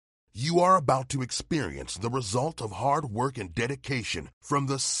You are about to experience the result of hard work and dedication from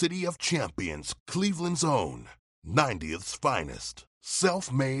the City of Champions, Cleveland's own, 90th's finest.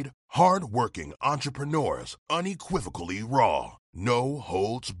 Self-made, hard-working entrepreneurs, unequivocally raw, no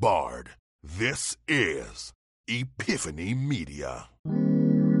holds barred. This is Epiphany Media.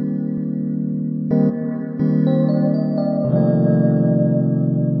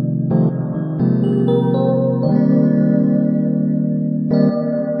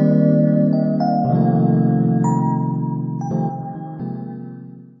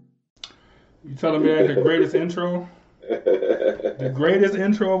 You telling me that's the greatest intro? The greatest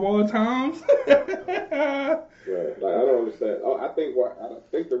intro of all times? Right. Like, I don't understand. I think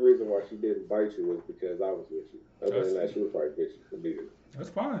the reason why she didn't bite you was because I was with you. Other than that, she would probably bit you immediately. That's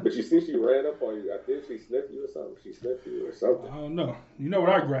fine. But you see, she ran up on you. I think she sniffed you or something. She sniffed you or something. I don't know. You know what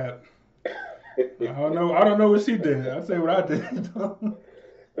I grabbed? I don't know what she did. I'll say what I did.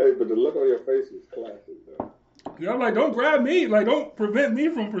 Hey, but the look on your face was classic, though. Yeah, I'm like, don't grab me. Like, don't prevent me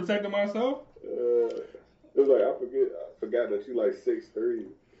from protecting myself. It was like, I forgot that you like 6'3",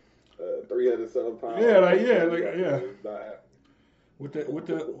 300-something pounds. Yeah. With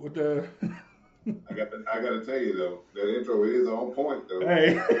the. I got to tell you though, that intro is on point though.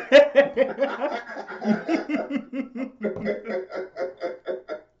 Hey.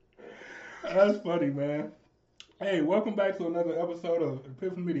 That's funny, man. Hey, welcome back to another episode of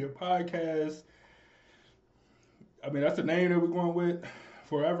Epiphany Media Podcast. I mean, that's the name that we're going with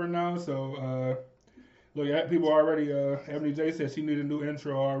forever now. So, look, people already. Ebony J said she needed a new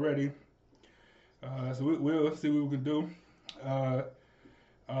intro already. So we'll see what we can do.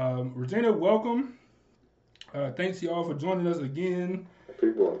 Regina, welcome. Thanks y'all for joining us again.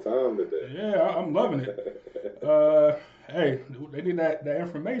 People on time today. Yeah, I'm loving it. Hey, they need that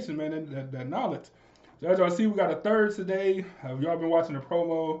information, man, that knowledge. So as y'all see, we got a third today. Y'all been watching the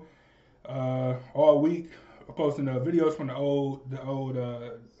promo all week. Posting the videos from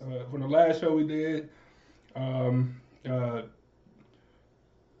from the last show we did. We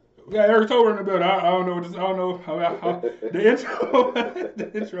got Eric Tober in the building. I don't know how the intro.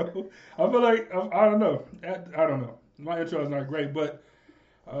 The intro. I feel like I don't know. I don't know. My intro is not great, but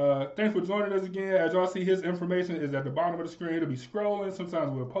thanks for joining us again. As y'all see, his information is at the bottom of the screen. It'll be scrolling.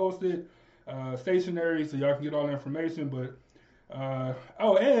 Sometimes we'll post it stationary, so y'all can get all the information. But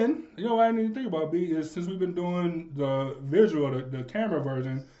and you know what I need to think about, B, is since we've been doing the visual, the camera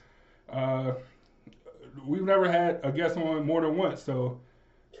version, we've never had a guest on more than once. So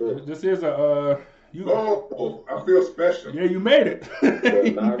this is a I feel special. Yeah, you made it.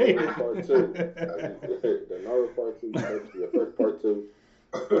 The Naruto part 2. The Naruto part 2. The first part 2.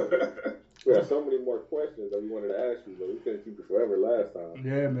 We have so many more questions that we wanted to ask you, but we couldn't keep it forever last time.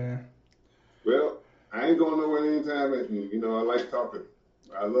 Yeah, man. Well, I ain't going nowhere anytime. And, I like talking.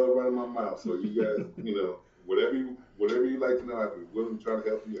 I love running my mouth. So you guys, whatever you like to know, I'd be willing to try to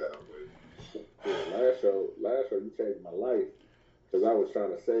help you out with. Yeah, last show you changed my life because I was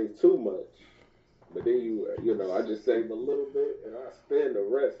trying to save too much. But then I just saved a little bit and I spend the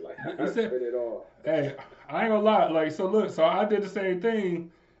rest. Like I spend it all. Hey, I ain't gonna lie. Like, so I did the same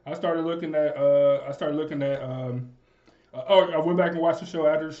thing. I started looking at. I went back and watched the show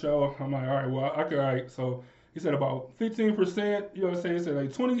after the show. I'm like, all right, well, I could. All right, so he said about 15%. You know what I'm saying? He said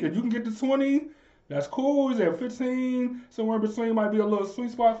like 20. If you can get to 20, that's cool. He said 15, somewhere in between might be a little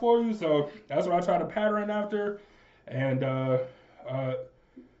sweet spot for you. So that's what I try to pattern after. And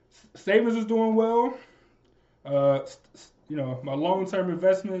savings is doing well. My long-term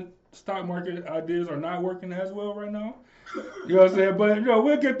investment stock market ideas are not working as well right now. You know what I'm saying? But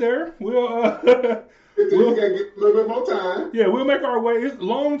we'll get there. We'll gotta get a little bit more time. Yeah, we'll make our way.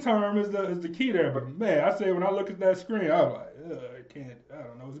 Long-term is the key there. But man, I say when I look at that screen, I was like, I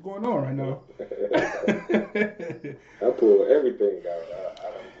don't know what's going on right now. I pull everything out. I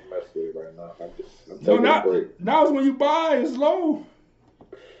don't even mess with it right now. I'm taking a break. Now is when you buy. It's low.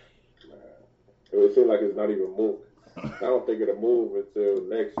 It would seem like it's not even moving. I don't think it'll move until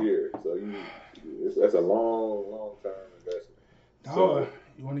next year. So that's a long-term investment. Oh,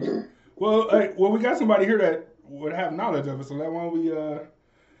 you want to? Well, we got somebody here that would have knowledge of it. So why don't we? You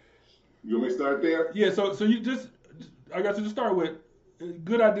want me to start there? Yeah. So you I got to just start with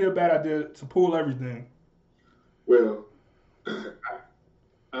good idea, bad idea to pull everything. Well,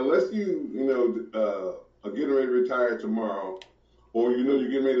 unless you are getting ready to retire tomorrow, or you're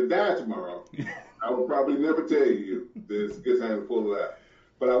getting ready to die tomorrow, I would probably never tell you this good time to pull it out.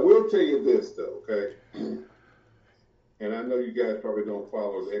 But I will tell you this, though, okay? And I know you guys probably don't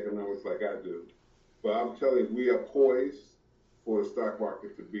follow the economics like I do, but I'm telling you, we are poised for the stock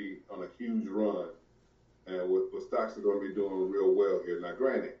market to be on a huge run, and what stocks are going to be doing real well here. Now,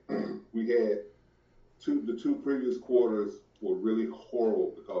 granted, had the two previous quarters were really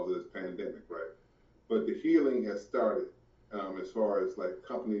horrible because of this pandemic, right? But the healing has started as far as like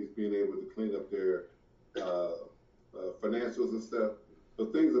companies being able to clean up their financials and stuff. So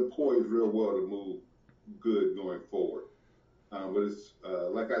things are poised real well to move good going forward. But it's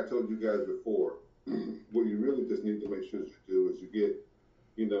like I told you guys before, what you really just need to make sure you do is you get,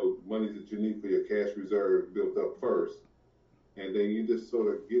 money that you need for your cash reserve built up first, and then you just sort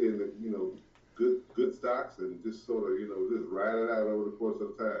of get into, good stocks and just sort of, just ride it out over the course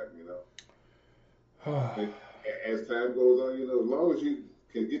of time, And as time goes on, as long as you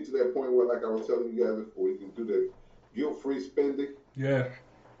can get to that point where, like I was telling you guys before, you can do the guilt-free spending. Yeah.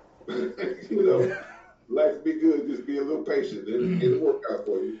 Life be good. Just be a little patient. It'll work out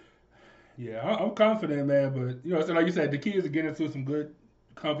for you. Yeah, I'm confident, man. But so like you said, the key is to get into some good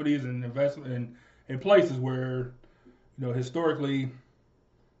companies and investment in places where, historically,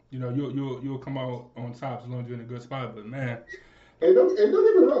 you'll come out on top as long as you're in a good spot. But man, and don't get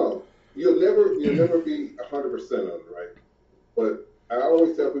me wrong, you'll never be 100% on it, right? But I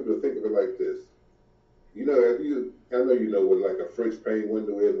always tell people to think of it like this. I know you know what like a French pane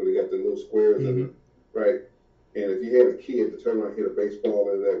window is, when they got the little squares in it, right? And if you had a kid to turn around and hit a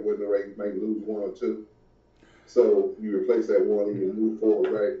baseball in that window, right, you might lose one or two. So you replace that one and you move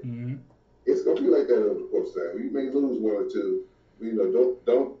forward, right? Mm-hmm. It's gonna be like that over the course of time. You may lose one or two.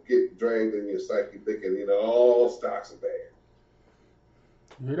 Don't get dragged in your psyche thinking, all stocks are bad.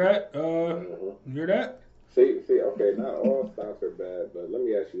 You hear that? You hear that? See, okay, not all stocks are bad, but let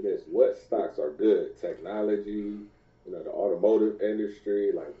me ask you this: what stocks are good? Technology, the automotive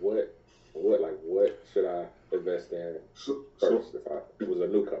industry, like what should I invest in first if I was a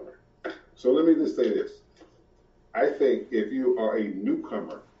newcomer? So let me just say this: I think if you are a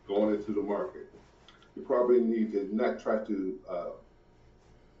newcomer going into the market, you probably need to not try to.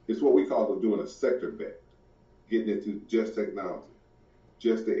 It's what we call doing a sector bet, getting into just technology,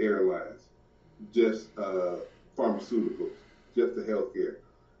 just the airlines, just pharmaceuticals, just the healthcare.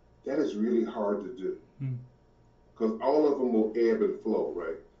 That is really hard to do because all of them will ebb and flow,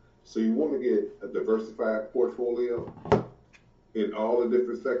 right? So you want to get a diversified portfolio in all the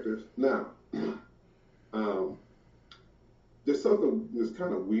different sectors. Now, there's something that's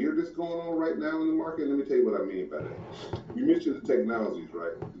kind of weird that's going on right now in the market. Let me tell you what I mean by that. You mentioned the technologies,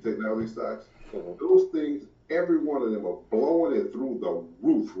 right? The technology stocks. Those things, every one of them are blowing it through the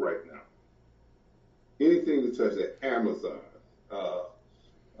roof right now. Anything that touches it, Amazon,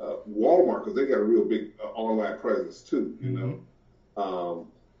 Walmart, because they got a real big online presence too,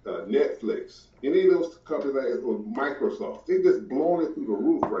 Netflix, any of those companies or Microsoft, they're just blowing it through the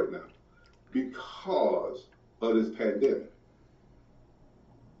roof right now because of this pandemic.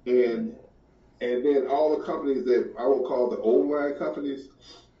 And then all the companies that I will call the old line companies,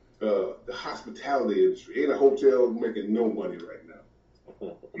 the hospitality industry, ain't a hotel making no money right now.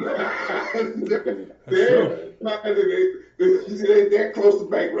 they're close to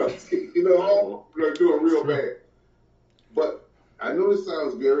bankruptcy. They're doing real bad. But I know this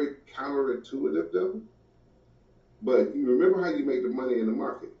sounds very counterintuitive, though. But you remember how you make the money in the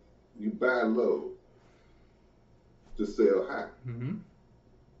market? You buy low to sell high. Mm-hmm.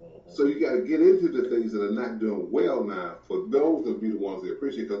 So you got to get into the things that are not doing well now for those to be the ones that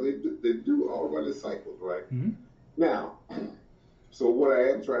appreciate, because they do all run in cycles, right? Mm-hmm. Now, so what I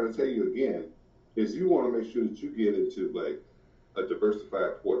am trying to tell you again is you want to make sure that you get into like a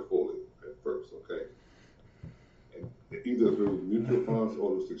diversified portfolio at first, okay? And either through mutual funds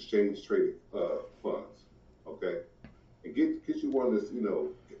or those exchange traded funds, okay? And get you one that's,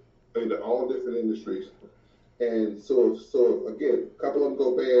 into all different industries. And so again, a couple of them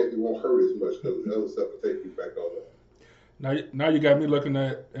go bad, it won't hurt as much because the other stuff will take you back on up. Now you got me looking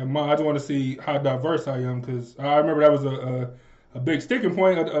at mine. I just want to see how diverse I am, because I remember that was a big sticking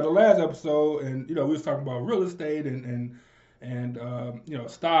point of the last episode, and we was talking about real estate and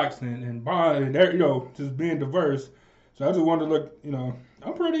stocks and bonds and just being diverse. So I just wanted to look.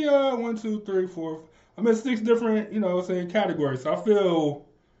 I'm pretty 1, 2, 3, 4. I'm in 6 different categories. So I feel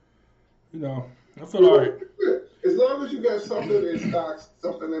all right. As long as you got something in stocks,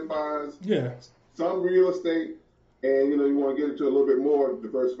 something in bonds, some real estate, and you want to get into a little bit more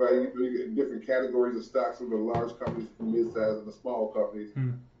diversified, you get different categories of stocks from the large companies, from mid-size, and the small companies,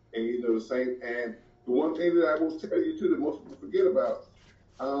 and the same. And the one thing that I will tell you too that most people forget about,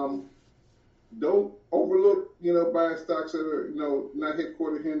 don't overlook buying stocks that are not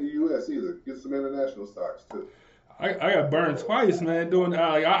headquartered here in the U.S. either. Get some international stocks too. I got burned twice, man. Doing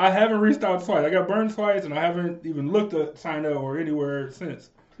I haven't reached out twice. I got burned twice, and I haven't even looked at China or anywhere since.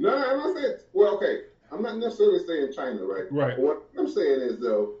 No, I'm not saying. Well, okay, I'm not necessarily saying China, right? Right. But what I'm saying is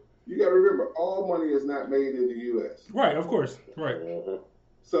though, you got to remember, all money is not made in the U.S. Right, of course. Right.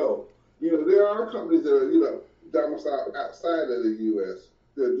 So, there are companies that are, domiciled outside of the U.S.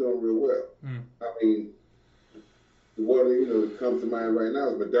 that are doing real well. I mean, the one that comes to mind right now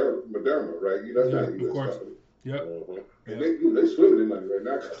is Moderna, right? That's not a U.S. company. Yep. And they swimming in money right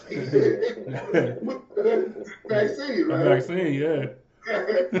now. Vaccine, right? Vaccine, yeah.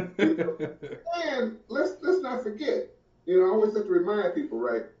 And let's not forget. I always have to remind people,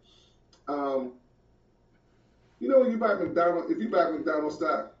 right? When you buy McDonald's, if you buy McDonald's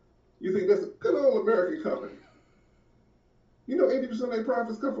stock, you think that's a good old American company. 80% of their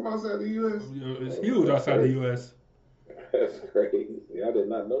profits come from outside the U.S. It's huge outside the U.S. That's crazy. I did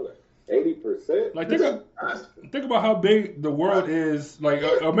not know that. 80%. Like think about how big the world is. Like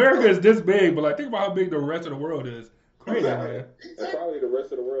America is this big, but like think about how big the rest of the world is. Crazy, man. And probably the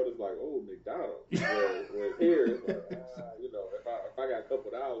rest of the world is like, oh, McDonald's. Where here it's like, if I got a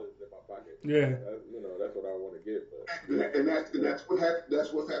couple dollars in my pocket, that's what I want to get. But and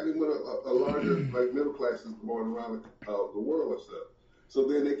that's what's happening with a larger like middle classes going around the world and stuff. So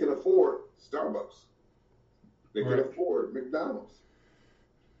then they can afford Starbucks. They can afford McDonald's.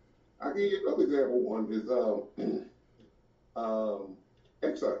 I'll give you another example. One is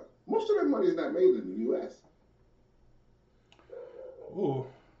Exxon. Most of that money is not made in the U.S. Ooh,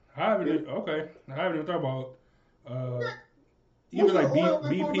 I haven't even thought about even like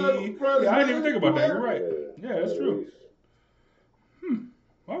BP. Yeah, I didn't even think about that. You're right. Yeah, that's true.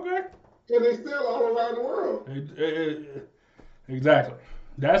 Okay. And they sell all around the world. Exactly.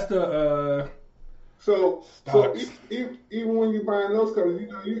 That's the So even when you're buying those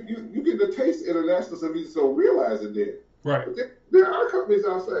companies, you get the taste international stuff. So realize it then. Right. But there are companies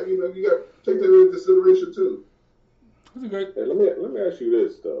outside. You got to take that into consideration too. That's a good. Hey, let me ask you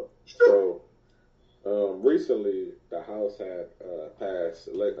this though. Sure. So, recently the House had passed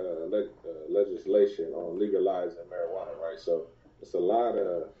legislation on legalizing marijuana, right? So it's a lot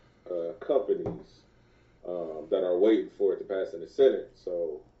of companies that are waiting for it to pass in the Senate.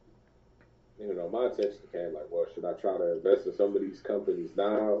 So, my attention became like, well, should I try to invest in some of these companies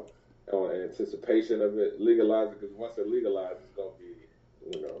now on anticipation of it legalizing? Because once it legalizes, it's gonna be,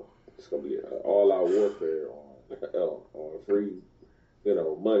 it's gonna be an all-out warfare on free,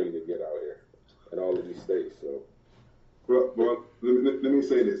 money to get out here in all of these states. So, well, let me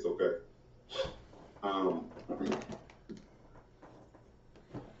say this, okay? I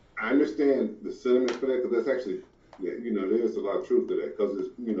understand the sentiment for that, because that's actually, there's a lot of truth to that, because it's,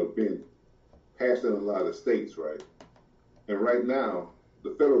 being passed in a lot of states, right? And right now,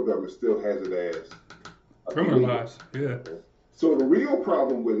 the federal government still has it as criminalized. Yeah. So the real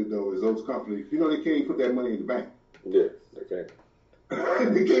problem with it, though, is those companies, they can't even put that money in the bank. Yeah, they can't.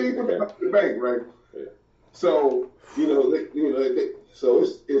 They can't even put it in the bank, right? Yeah. So, so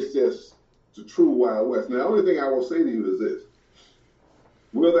it's just the true Wild West. Now, the only thing I will say to you is this.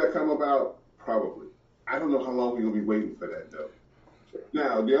 Will that come about? Probably. I don't know how long we're going to be waiting for that, though. Sure.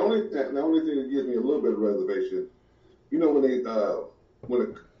 Now, the only thing that gives me a little bit of reservation, when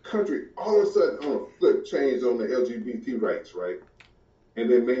a country all of a sudden on a flip changed on the LGBT rights, right? And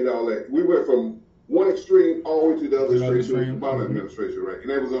they made all that. We went from one extreme all the way to the other extreme, the Obama administration, right? And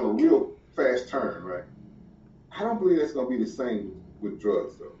that was on a real fast turn, right? I don't believe that's going to be the same with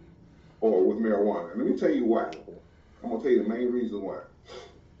drugs, though, or with marijuana. And let me tell you why. I'm going to tell you the main reason why.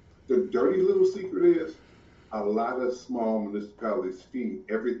 The dirty little secret is a lot of small municipalities feed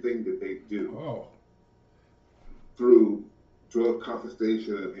everything that they do through drug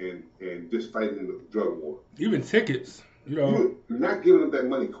confiscation and just fighting the drug war. Even tickets, You're not giving them that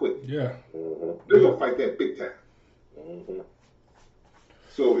money quick. Yeah. They're going to fight that big time. Mm-hmm.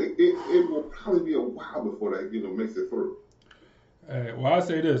 So it will probably be a while before that, makes it through. Hey, well, I'll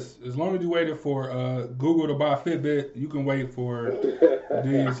say this. As long as you waited for Google to buy Fitbit, you can wait for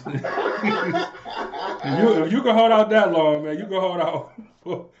these. if you can hold out that long, man, you can hold out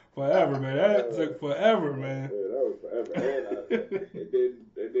forever, man. That took forever, man. Yeah, that was forever. And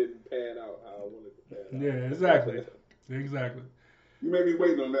it didn't pan out how I wanted to pan out. Yeah, exactly. Exactly. You may be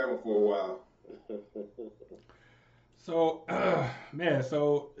waiting on that one for a while. So, man,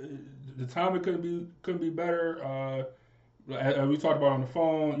 the timing couldn't be better. As we talked about on the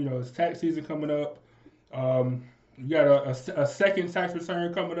phone, it's tax season coming up. You got a second tax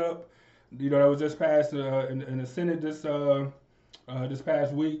return coming up. That was just passed in the Senate this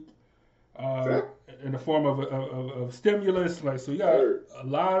past week in the form of stimulus. So you got a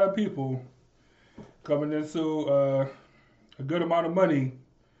lot of people coming into a good amount of money.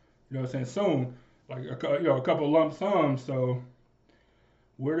 Soon, like a couple of lump sums. So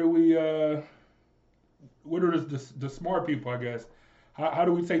where do the smart people, I guess, how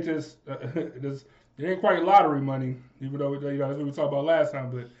do we take this? This it ain't quite lottery money, even though that's what we talked about last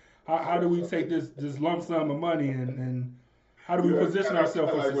time. But how do we take this lump sum of money and how do we position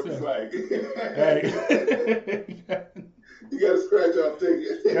ourselves for success? Like. Hey. You got to scratch off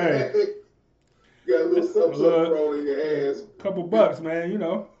ticket. Hey. You got a little something thrown in your hands. Couple bucks, man.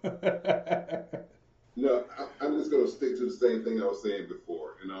 No, I'm just going to stick to the same thing I was saying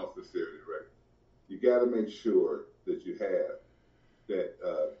before, in all sincerity, right? You got to make sure that you have that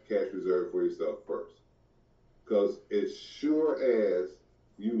cash reserve for yourself first. Because as sure as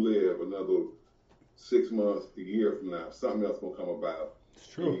you live another 6 months, a year from now, something else will come about. It's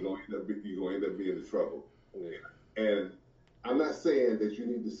true. You're going to end up being in trouble. Yeah. And I'm not saying that you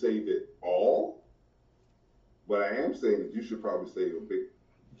need to save it all, but I am saying that you should probably save a big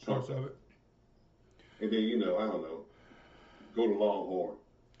chunk of it. And then, I don't know, go to Longhorn.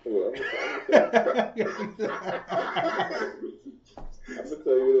 Well, I'm gonna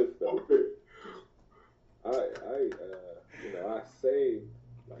tell you this though. I saved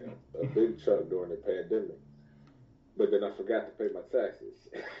like a big chunk during the pandemic, but then I forgot to pay my taxes.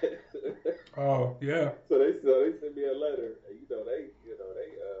 Oh yeah. So they sent me a letter, and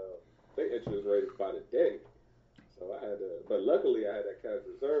they interest rates by the day. So I had to, but luckily I had that cash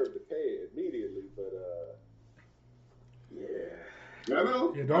reserve to pay it immediately. But yeah. I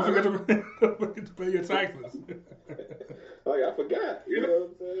know. Yeah, don't forget to pay your taxes. Like I forgot. You know what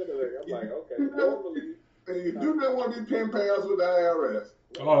I'm saying? I'm like, okay, normally. And you do not want to be paying payouts with the IRS.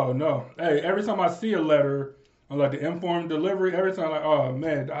 Oh no! Hey, every time I see a letter on like the informed delivery, every time I'm like, oh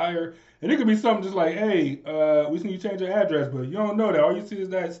man, the higher, and it could be something just like, hey, we see you change your address, but you don't know that. All you see is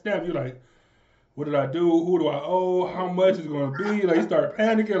that stamp. You're like, what did I do? Who do I owe? How much is it going to be? Like you start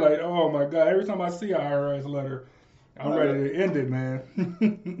panicking, like, oh my god! Every time I see an IRS letter, I'm ready to end it, man.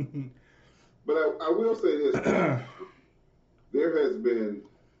 But I will say this: there has been,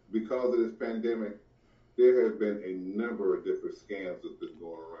 because of this pandemic, there have been a number of different scams that have been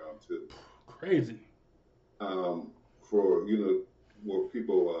going around too. Crazy. For where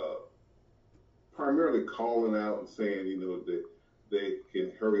people primarily calling out and saying that they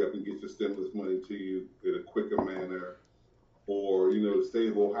can hurry up and get your stimulus money to you in a quicker manner, or the state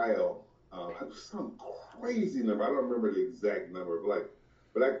of Ohio, some crazy number. I don't remember the exact number,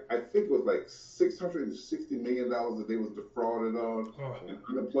 but I think it was like $660 million that they was defrauded on, and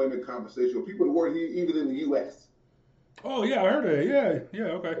unemployment compensation for people that weren't even in the U.S. Oh yeah, I heard that. Yeah,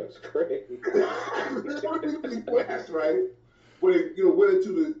 okay. That's crazy. They weren't even in the U.S., right? When they went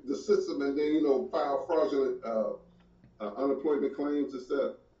into the system and then filed fraudulent unemployment claims and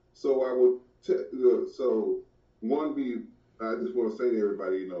stuff. So I would I just want to say to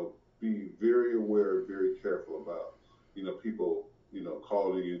everybody, be very aware, very careful about people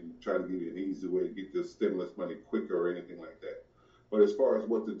calling you and trying to give you an easy way to get your stimulus money quicker or anything like that. But as far as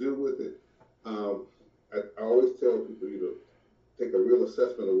what to do with it, I always tell people, take a real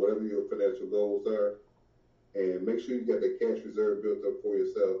assessment of whatever your financial goals are, and make sure you got that cash reserve built up for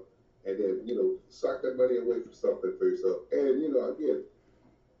yourself, and then sock that money away for something for yourself, and again,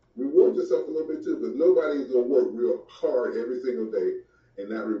 reward yourself a little bit too, because nobody's gonna work real hard every single day and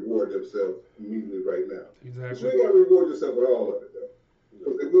not reward themselves immediately right now. Exactly. So you gotta reward yourself with all of it though,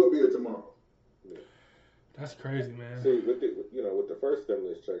 because it will be a tomorrow. Yeah. That's crazy, man. See, with the first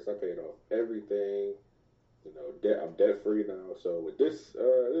stimulus checks, I paid off everything. I'm debt free now. So with this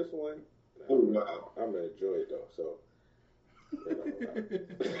one, wow. I'm gonna enjoy it though. So I gotta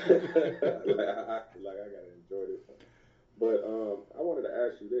enjoy this one. But I wanted to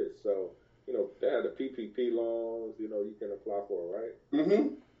ask you this. So they had the PPP loans. You can apply for, right?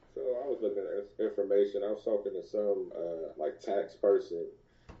 Mm-hmm. So I was looking at information. I was talking to some like tax person,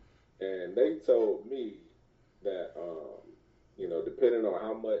 and they told me that depending on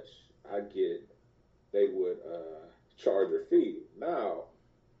how much I get, they would charge a fee. Now,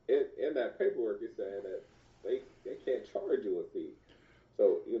 in that paperwork, it's saying that they can't charge you a fee.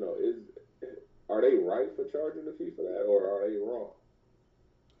 So are they right for charging a fee for that, or are they wrong?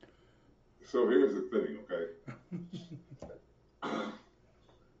 So here's the thing, okay?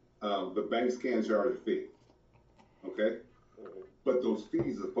 The banks can't charge a fee, okay? Mm-hmm. But those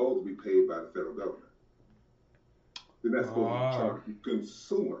fees are supposed to be paid by the federal government. They're not supposed to charge the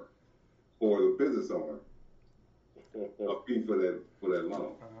consumer or the business owner a fee for that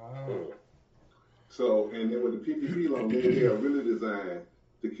loan. So, and then with the PPP loan, they are really designed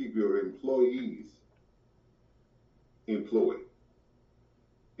to keep your employees employed.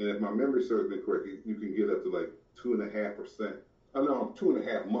 And if my memory serves me correct, you can get up to like 2.5%.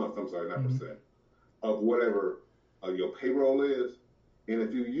 2.5 months. I'm sorry, not percent of whatever your payroll is. And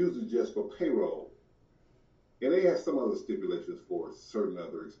if you use it just for payroll, And they had some other stipulations for certain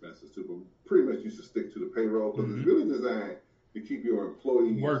other expenses too, but pretty much you should stick to the payroll because it's really designed to keep your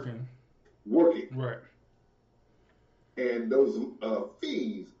employees working. Right. And those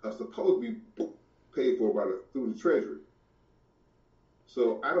fees are supposed to be paid for through the Treasury.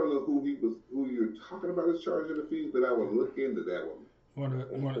 So I don't know who you're talking about is charging the fees, but I would look into that one. You want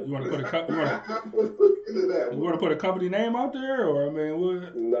to put a company name out there, or I mean,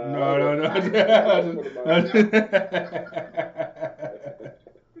 what? No.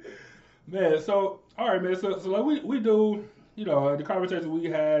 Man, so all right, man. So like we do, the conversation we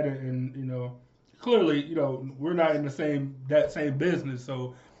had, and clearly, we're not in that same business,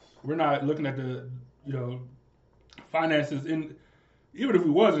 so we're not looking at the finances in. Even if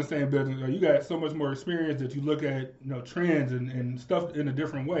we was in the same business, you got so much more experience that you look at, trends and stuff in a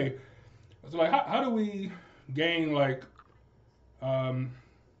different way. So, like, how do we gain, like, I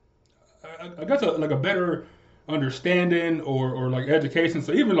guess, a better understanding or like education?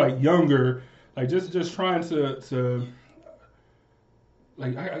 So even like younger, like just trying to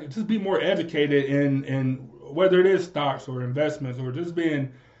like just be more educated in whether it is stocks or investments or just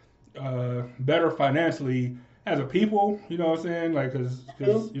being better financially. As a people, you know what I'm saying? Like, cause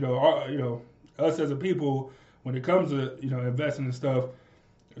us as a people, when it comes to investing and stuff,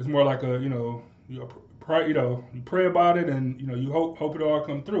 it's more like you pray about it and you hope it all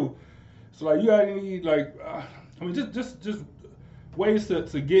come through. So like, you got any like, just ways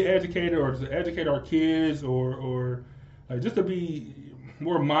to get educated or to educate our kids or like just to be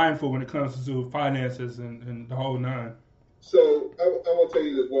more mindful when it comes to finances and the whole nine. So I want to tell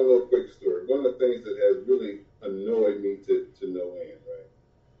you this one little quick story. One of the things that has really annoyed me to no end, right,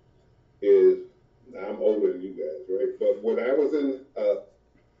 is I'm older than you guys, right? But when I was in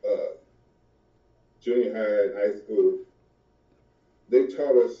junior high and high school, they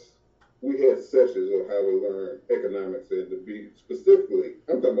taught us, we had sessions on how to learn economics and to be specifically,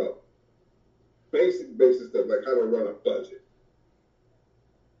 I'm talking about basic stuff like how to run a budget.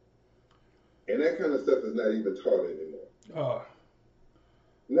 And that kind of stuff is not even taught anymore.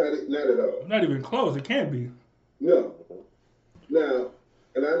 Not at all. Not even close. It can't be. No. Now,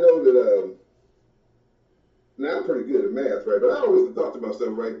 and I know that now I'm pretty good at math, right? But I always thought to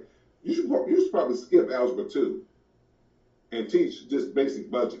myself, right, you should probably skip algebra 2 and teach just basic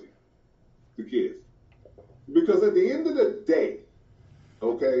budgeting to kids. Because at the end of the day,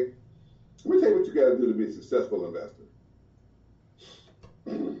 okay, let me tell you what you got to do to be a successful investor.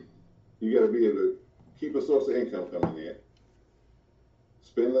 You got to be able to keep a source of income coming in,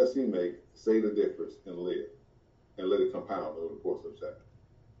 spend less than you make, save the difference, and live. And let it compound over the course of time.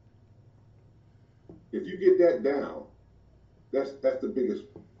 If you get that down, that's the biggest,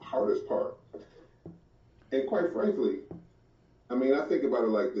 hardest part. And quite frankly, I mean, I think about it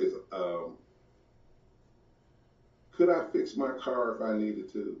like this. Could I fix my car if I needed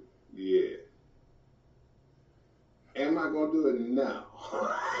to? Yeah. Am I going to do it now?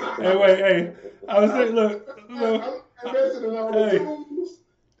 Hey. I was saying, look. I'm invested in all the tools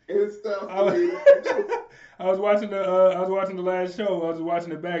and stuff. I was watching the last show. I was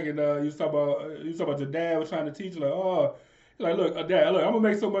watching it back, and you was talking about your dad was trying to teach you, like, look, Dad, look, I'm gonna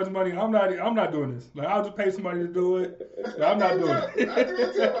make so much money. I'm not doing this. Like, I'll just pay somebody to do it. Like, I'm not doing it. I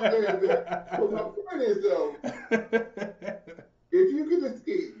can't tell my dad that. But my point is though, if you can just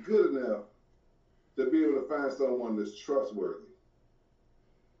get good enough to be able to find someone that's trustworthy,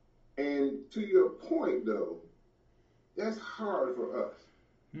 and to your point though, that's hard for us.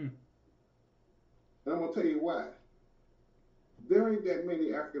 And I'm going to tell you why. There ain't that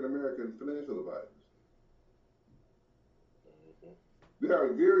many African American financial advisors. There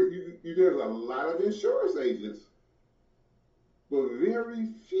are there's a lot of insurance agents, but very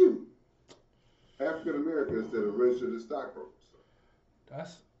few African Americans that are registered as stockbrokers.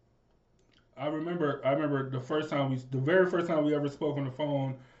 I remember the very first time we ever spoke on the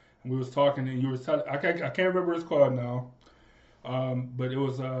phone, and we was talking, and you were telling, I can't remember what it's called now, but it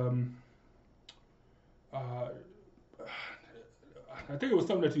was I think it was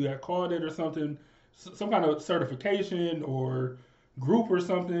something that you had called it or something, some kind of certification or group or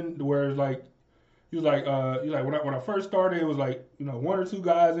something, where it's like you like when I first started, it was like one or two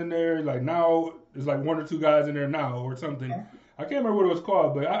guys in there. Like now it's like one or two guys in there now or something. I can't remember what it was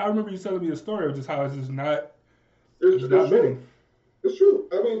called, but I remember you telling me the story of just how it's just not. It's not many. It's true.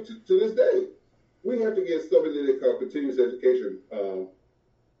 I mean, to this day, we have to get something that they call continuous education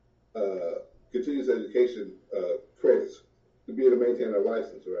credits to be able to maintain our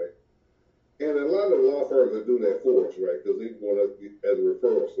license, right? And a lot of the law firms that do that for us, right? Because they want us as a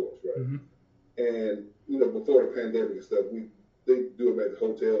referral source, right? Mm-hmm. And before the pandemic and stuff, they do them at the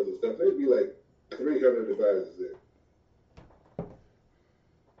hotels and stuff. They'd be like 300 advisors there.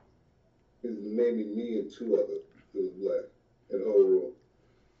 He's naming me and two others who was black in the whole room.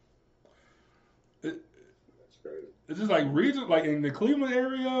 That's crazy. Is this like region, like in the Cleveland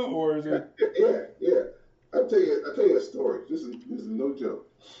area, or is it? Yeah. I'll tell you a story. This is no joke.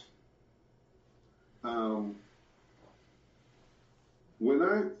 When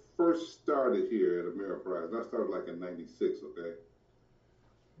I first started here at Ameriprise, I started like in '96. Okay,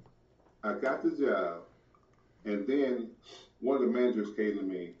 I got the job, and then one of the managers came to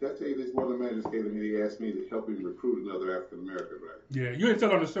me. Did I tell you this? One of the managers came to me. He asked me to help him recruit another African American, right? Yeah, you didn't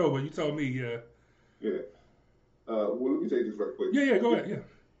tell on the show, but you told me. Yeah. Yeah. Well, let me take this right quick. Yeah. Go ahead.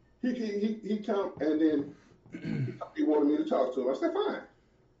 Yeah. He come and then he wanted me to talk to him. I said fine.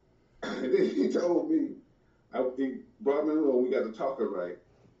 And then he told me, he brought me in and we got to talking right,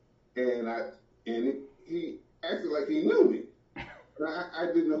 and he acted like he knew me. And I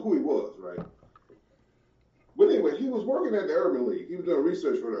didn't know who he was, right? But anyway, he was working at the Urban League. He was doing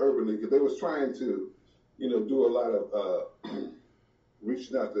research for the Urban League because they was trying to, do a lot of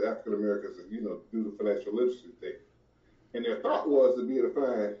reaching out to African Americans and, do the financial literacy thing. And their thought was to be able to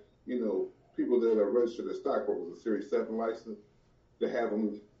find, people that are registered as stockbrokers, a Series 7 license, to have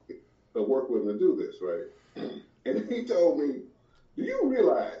them work with them to do this, right? And he told me, do you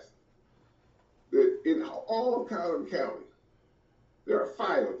realize that in all of Collin County, there are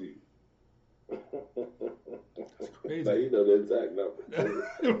 5 of you? That's crazy. Now you know the exact number.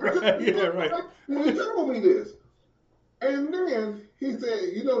 Right, yeah, right. He told me this. And then he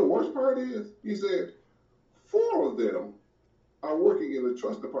said, the worst part is, he said, 4 of them are working in the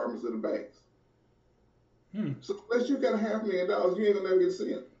trust departments of the banks. So unless you got $500,000, you ain't gonna never get to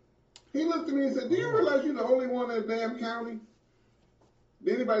see him. He looked at me and said, do you realize you're the only one in the damn county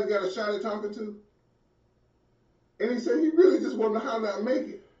that anybody's got a shot at talking to? And he said he really just wanted to know how to make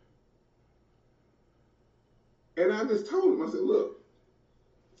it. And I just told him, I said, look,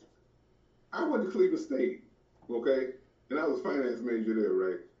 I went to Cleveland State, okay? And I was a finance major there,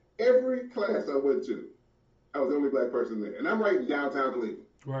 right? Every class I went to, I was the only black person there. And I'm right in downtown Cleveland.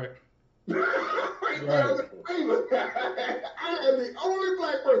 Right. Right. I am the only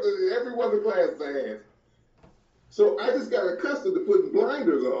black person in every one of the classes I had. So I just got accustomed to putting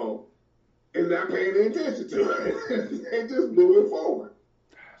blinders on and not paying any attention to it and just moving forward.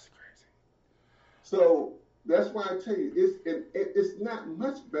 That's crazy. So that's why I tell you, it's not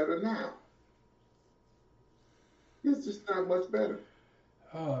much better now. It's just not much better.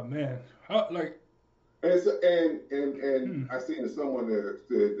 Oh man, And I seen someone that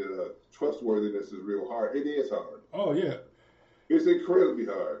said that trustworthiness is real hard. It is hard. Oh yeah, it's incredibly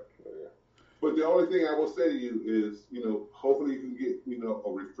hard. Yeah. But the only thing I will say to you is, hopefully you can get, a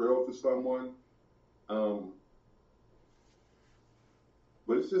referral to someone. But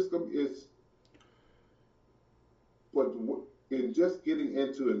it's just but in just getting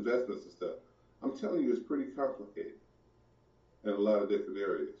into investments and stuff, I'm telling you, it's pretty complicated in a lot of different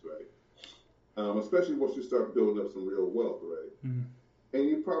areas, right? Especially once you start building up some real wealth, right? Mm-hmm. And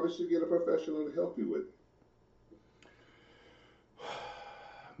you probably should get a professional to help you with it.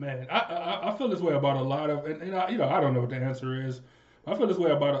 Man, I feel this way about a lot of, and I don't know what the answer is. I feel this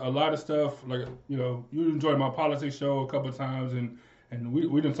way about a lot of stuff. Like, you enjoyed my politics show a couple of times, and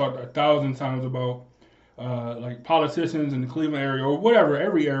we done talked 1,000 times about like politicians in the Cleveland area or whatever,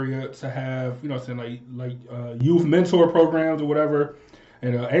 every area to have, like youth mentor programs or whatever.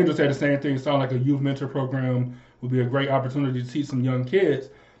 And Angel said the same thing. It sounded like a youth mentor program would be a great opportunity to teach some young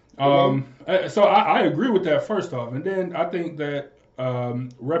kids. So I agree with that first off. And then I think that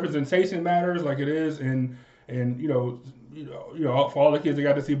representation matters like it is. And for all the kids that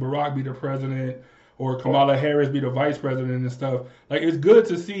got to see Barack be the president or Kamala Harris be the vice president and stuff, like it's good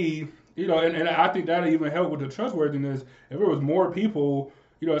to see, and I think that'll even help with the trustworthiness if there was more people,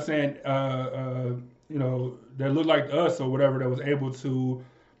 that looked like us or whatever that was able to,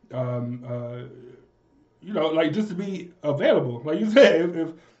 like just to be available. Like you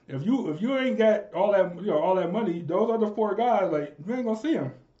said, if you ain't got all that money, those other 4 guys, like you ain't gonna see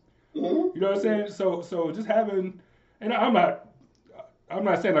them. Mm-hmm. You know what I'm saying? So just having, and I'm not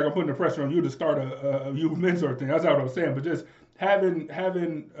saying like I'm putting the pressure on you to start a youth mentor thing. That's not what I'm saying. But just having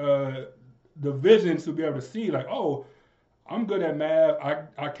the vision to be able to see like, oh, I'm good at math.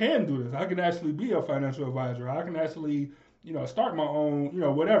 I can do this. I can actually be a financial advisor. I can actually, start my own,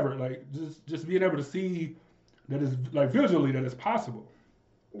 whatever. Like just being able to see that it's like visually that it's possible.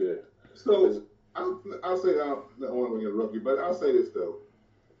 Yeah. So I'll say I don't want to interrupt you, but I'll say this though.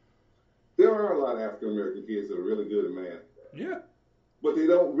 There are a lot of African American kids that are really good at math. Yeah. But they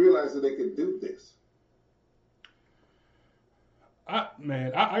don't realize that they can do this. I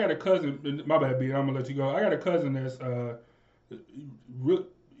got a cousin. My bad, B. I'm gonna let you go. I got a cousin that's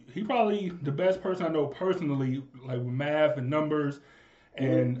he probably the best person I know personally, like with math and numbers,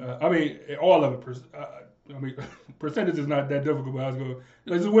 and I mean all of it. I mean, percentage is not that difficult, but I was going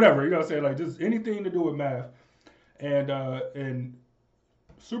just whatever, you know what I'm saying? Like just anything to do with math, and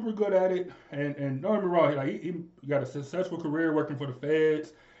super good at it. And don't get me wrong, like he got a successful career working for the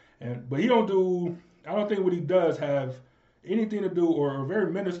feds, but he don't do. I don't think what he does have anything to do or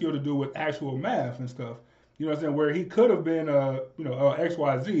very minuscule to do with actual math and stuff. You know what I'm saying? Where he could have been,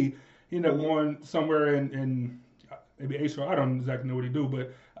 XYZ, he ended up going somewhere in maybe HR. I don't exactly know what he do,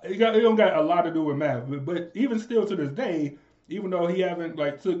 but he don't got a lot to do with math. But even still to this day, even though he haven't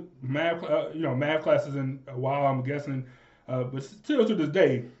like took math, math classes in a while, I'm guessing, but still to this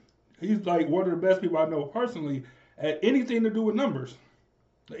day, he's like one of the best people I know personally at anything to do with numbers,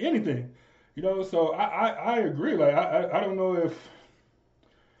 like anything. So I agree. Like I don't know if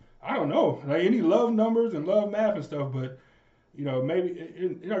I don't know. Like he love numbers and love math and stuff, but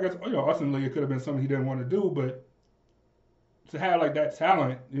maybe I guess ultimately it could have been something he didn't want to do, but to have like that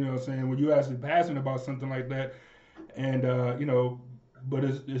talent, you know what I'm saying, when you actually passionate about something like that, and but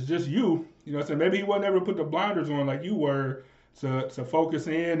it's just you know what I'm saying. Maybe he wasn't able to put the blinders on like you were to focus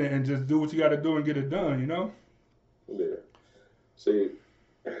in and just do what you got to do and get it done. Yeah. See,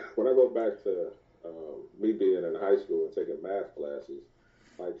 when I go back to me being in high school and taking math classes,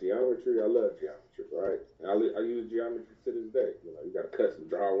 like geometry, I love geometry, right? And I use geometry to this day. You got to cut some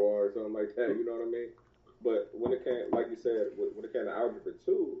drywall or something like that. You know what I mean? But when it came, like you said, when it came to algebra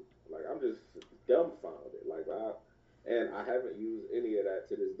 2, like I'm just dumbfounded. Like I haven't used any of that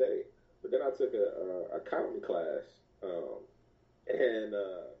to this day. But then I took a accounting class, and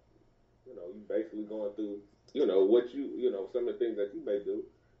you basically going through, what some of the things that you may do,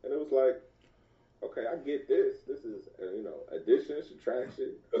 and it was like, okay, I get this. This is, addition,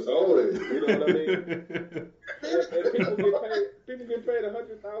 subtraction. That's all it is. You know what I mean? and people get paid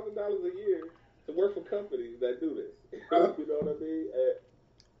 $100,000 a year to work for companies that do this. You know what I mean? And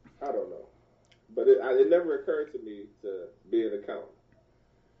I don't know. But it never occurred to me to be an accountant.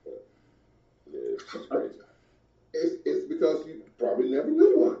 But, yeah, it's just crazy. It's because you probably never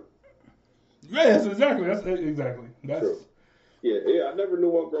knew one. Yes, exactly. That's true. Yeah, I never knew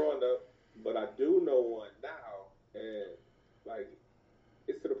one growing up. But I do know one now, and like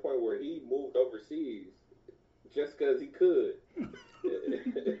it's to the point where he moved overseas just because he could,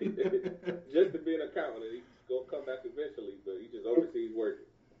 just to be an accountant. He's gonna come back eventually, but he just overseas working,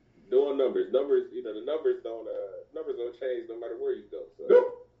 doing numbers. Numbers, the numbers don't change no matter where you go. So.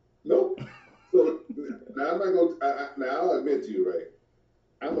 Nope. So now I'm not gonna. Now I'll admit to you, right?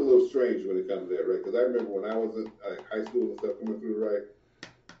 I'm a little strange when it comes to that, right? Because I remember when I was in high school and stuff coming through, right?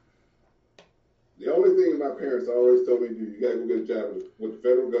 The only thing my parents always told me to do, you gotta go get a job with the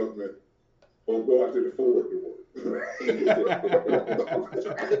federal government or go out to the Ford to work.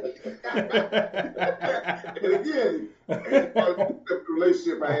 And again, the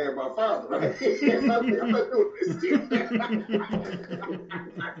relationship I had with my father, right? I'm not doing this shit. I'm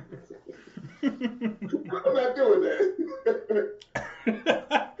not doing that.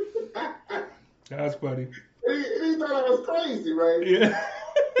 That's funny. He thought I was crazy, right? Yeah.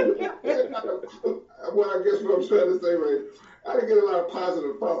 Well, I guess what I'm trying to say, right? I didn't get a lot of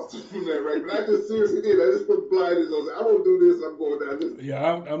positive thoughts from that, right? But I just seriously did. I just put blinders on. I won't do this. I'm going down this.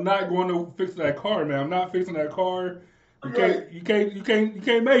 Yeah, I'm not going to fix that car, man. I'm not fixing that car. You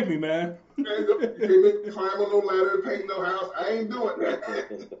can't make me, man. You can't make me climb on no ladder and paint no house. I ain't doing that.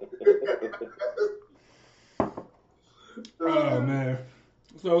 Oh man.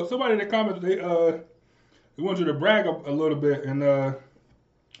 So somebody in the comments they want you to brag a little bit and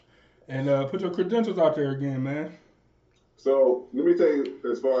put your credentials out there again, man. So let me tell you,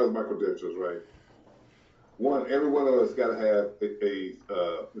 as far as my credentials, right? One, every one of us got to have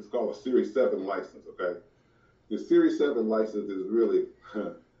it's called a Series 7 license, okay? The Series 7 license is really,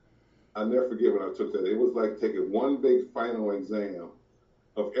 I'll never forget when I took that. It was like taking one big final exam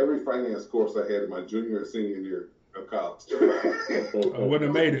of every finance course I had in my junior and senior year of college. I wouldn't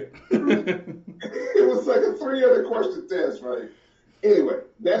have made it. It was like a 300 question test, right? Anyway,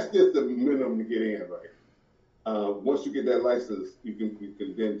 that's just the minimum to get in, right? Once you get that license, you can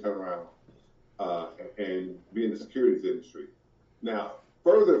then turn around and be in the securities industry. Now,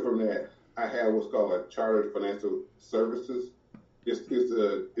 further from that, I have what's called a Chartered Financial Services. It's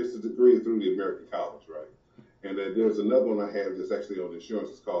a degree through the American College, right? And then there's another one I have that's actually on insurance.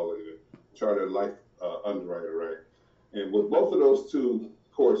 It's called a Chartered Life Underwriter, right? And with both of those two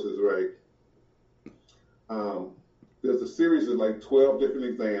courses, right, there's a series of like 12 different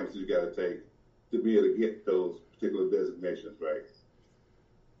exams you got to take to be able to get those particular designations, right?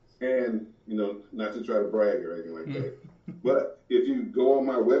 And, not to try to brag or anything like that, but if you go on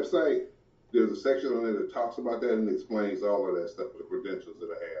my website, there's a section on there that talks about that and explains all of that stuff, the credentials that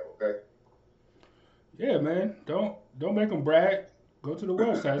I have, okay? Yeah, man. Don't make them brag. Go to the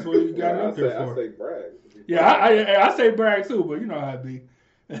website. That's what you got it up there for. I say brag. Yeah, I say brag too, but you know how it be.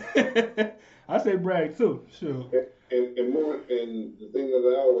 I say brag too. Sure. And the thing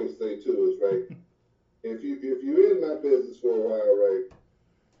that I always say too is, right, if you're in my business for a while, right,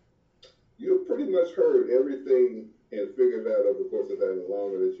 you've pretty much heard everything and figured out over the course of time the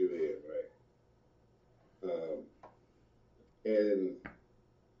longer that you're in, right? And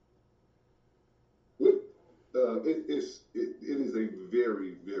with it is a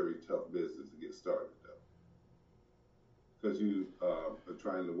very, very tough business to get started though, because you are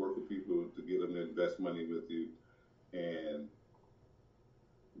trying to work with people to get them to invest money with you, and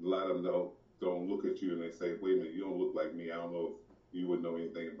a lot of them don't look at you and they say, "Wait a minute, you don't look like me. I don't know if you would know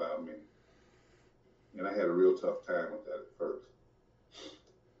anything about me." And I had a real tough time with that at first,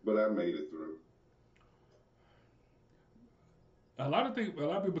 but I made it through. A lot of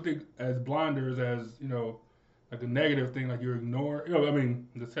people think as blinders as like a negative thing, like you're ignoring. I mean,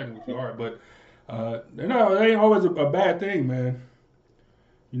 that's technically you are, but no, it ain't always a bad thing, man.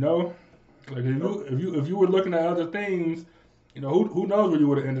 Like if you were looking at other things, who knows where you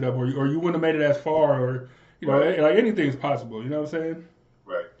would have ended up, or you wouldn't have made it as far, or Right. like anything's possible. You know what I'm saying?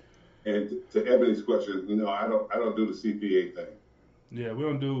 Right. And to Ebony's question, no, I don't do the CPA thing. Yeah, we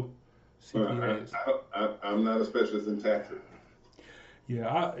don't do CPAs. I'm not a specialist in taxes.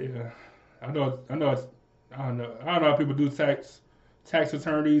 Yeah, I know. I don't know how people do tax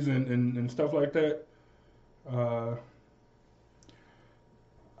attorneys and stuff like that.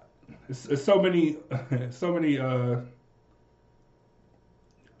 It's so many.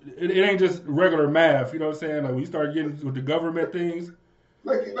 It ain't just regular math. You know what I'm saying? Like when you start getting with the government things.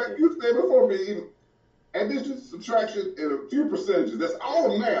 Like you said before, me, addition, subtraction, and a few percentages. That's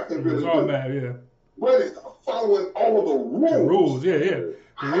all math. It's all math, yeah. But it's following all of the rules. The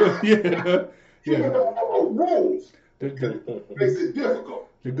rules, yeah. All the rules. Makes it difficult.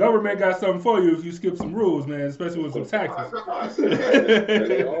 The government got something for you if you skip some rules, man, especially with some taxes.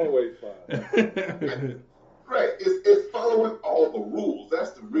 They always find. Right, it's following all the rules.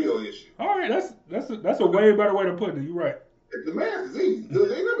 That's the real issue. All right, that's a way better way to put it. You're right. The math is easy.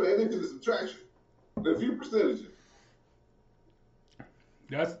 They never add into the subtraction. A few percentages.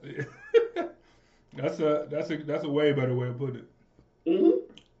 That's a way better way to put it. Mm-hmm.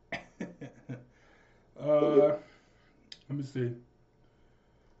 Let me see.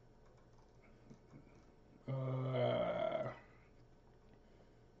 Hold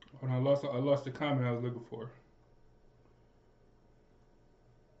on, I lost the comment I was looking for.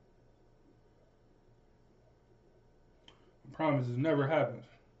 I promise this never happens.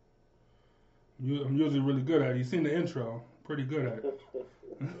 I'm usually really good at it. You seen the intro? Pretty good at it.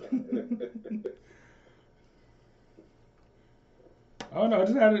 I don't know. I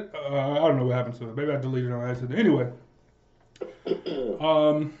just had it. I don't know what happened to it. Maybe I deleted it on accident. Anyway.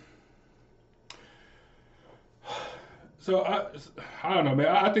 So I don't know, man.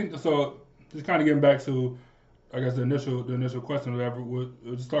 I think so. Just kind of getting back to, I guess the initial question, or whatever. We're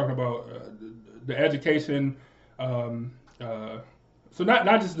just talking about the education. So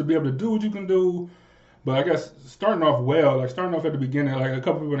not just to be able to do what you can do, but I guess starting off well, like starting off at the beginning. Like a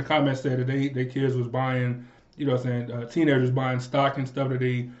couple people in the comments said that their kids was buying, teenagers buying stock and stuff that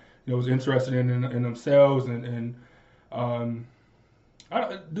they was interested in themselves and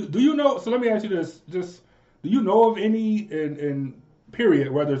do you know? So let me ask you this: just do you know of any in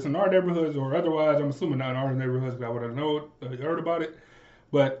period, whether it's in our neighborhoods or otherwise? I'm assuming not in our neighborhoods because I would have heard about it,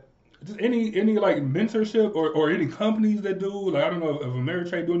 but just any like mentorship or any companies that do, like I don't know if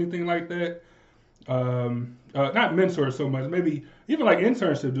Ameritrade do anything like that. Not mentors so much, maybe even like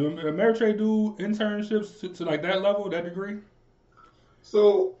internships. Do Ameritrade do internships to like that level, that degree?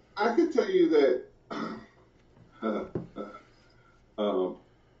 So I can tell you that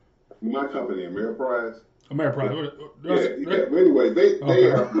my company, Ameriprise. Yeah. Anyway, they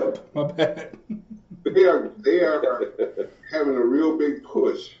are. My bad. They are having a real big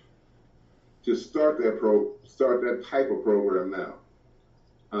push to start that type of program now.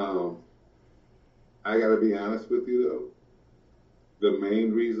 I got to be honest with you though. The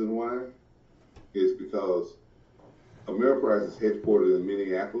main reason why is because Ameriprise is headquartered in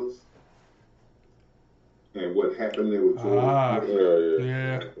Minneapolis, and what happened there with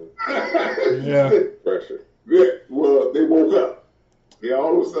Yeah. Pressure. Yeah, well, they woke up. They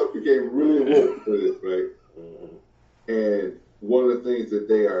all of a sudden became really woke for this, right? Mm-hmm. And one of the things that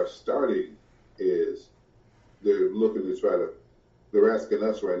they are starting is they're looking to try to. They're asking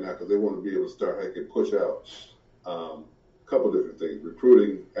us right now because they want to be able to start can push out a couple different things: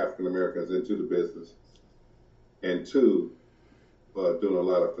 recruiting African Americans into the business, and two, doing a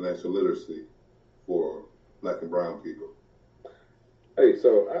lot of financial literacy for Black and brown people. Hey,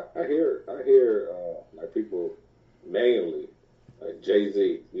 so I hear like people, mainly like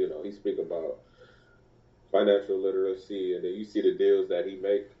Jay-Z, you know, he speak about financial literacy, and then you see the deals that he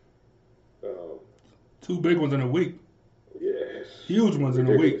make. 2 big ones in a week. Yeah, huge ones in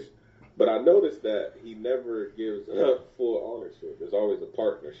a week. But I noticed that he never gives up full ownership. There's always a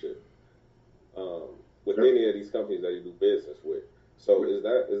partnership with any of these companies that you do business with. So is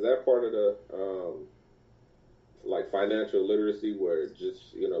that part of the like financial literacy, where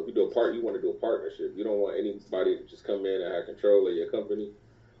just, you know, if you want to do a partnership. You don't want anybody to just come in and have control of your company.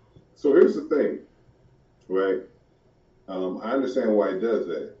 So here's the thing, right? I understand why he does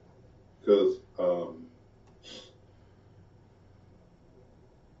that, because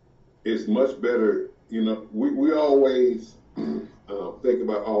it's much better. You know, we always think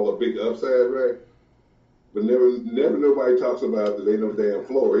about all the big upside, right? But never nobody talks about that ain't no damn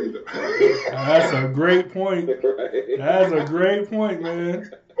floor either. That's a great point. Right. That's a great point,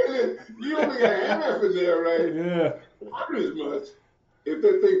 man. You only got half in there, right? Yeah. Not as much if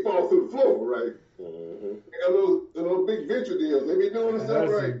that thing falls through the floor, right? Mm-hmm. Those big venture deals, they be doing the stuff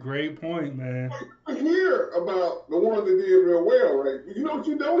That's right. a great point, man. I hear about the ones that did real well, right? You know what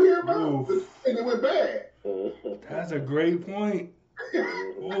you don't hear about? Oof. The thing that went bad. That's a great point.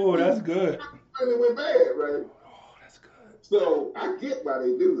 Oh, that's good. And it went bad, right? Oh, that's good. So I get why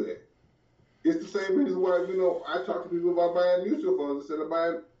they do that. It's the same reason why, you know, I talk to people about buying mutual funds instead of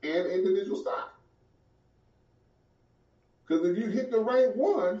buying an individual stock. Because if you hit the right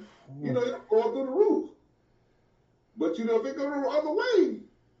one, you know, it'll go through the roof. But, you know, if it goes the other way,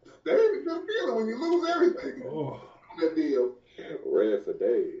 that ain't a good feeling when you lose everything on that deal. Red for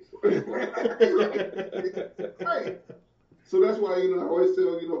days. Right. So that's why, you know, I always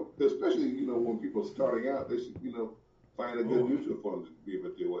tell, you know, especially, you know, when people are starting out, they should, you know, find a good mutual fund to be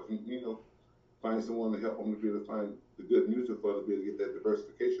able to deal with. And, you know, find someone to help them to be able to find the good mutual fund to be able to get that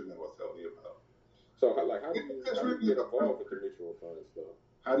diversification that I was telling you about. So, how do you get involved with the mutual funds, though?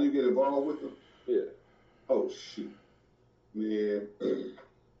 How do you get involved with them? Yeah. Oh, shoot. Man,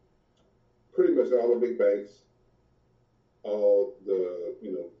 pretty much all the big banks, all the,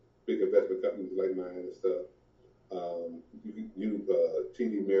 you know, big investment companies like mine and stuff.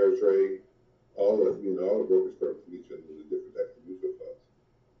 TD Ameritrade, all the brokerage firms meet you into the different types of mutual funds.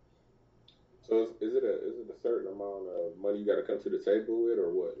 So is it a certain amount of money you got to come to the table with, or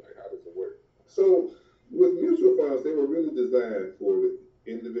what? Like, how does it work? So with mutual funds, they were really designed for the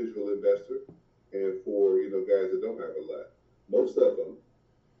individual investor and for, you know, guys that don't have a lot. Most of them,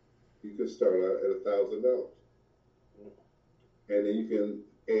 you can start out at $1,000, and then you can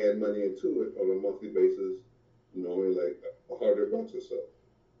add money into it on a monthly basis, normally like $100 or so.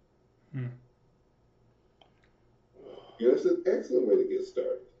 Yeah, it's an excellent way to get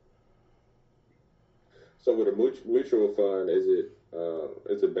started. So with a mutual fund, is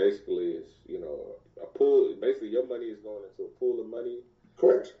it basically, you know, a pool? Basically, your money is going into a pool of money.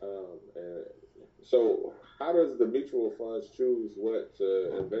 Correct. And so how does the mutual funds choose what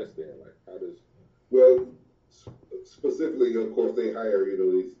to invest in? Like, how does? Well, specifically, of course, they hire, you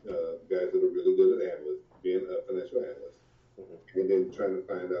know, these guys that are really good at analysts, being a financial analyst, and then trying to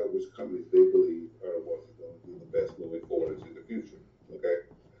find out which companies they believe are the ones that are going to do the best moving forward into the future. Okay.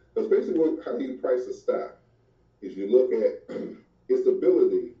 Because basically, how do you price a stock? Is you look at its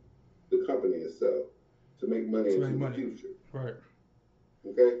ability, the company itself, to make money into the future. Right.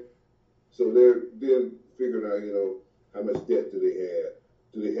 Okay? So they're then figuring out, you know, how much debt do they have?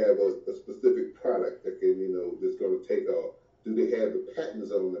 Do they have a specific product that can, you know, that's going to take off? Do they have the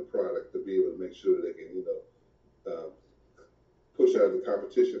patents on the product to be able to make sure they can, you know, push out the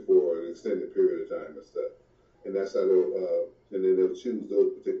competition for an extended period of time and stuff? And that's how and then they'll choose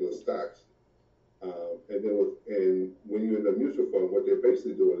those particular stocks. And when you're in a mutual fund, what they're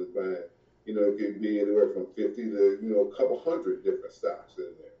basically doing is buying, you know, it can be anywhere from 50 to, you know, a couple hundred different stocks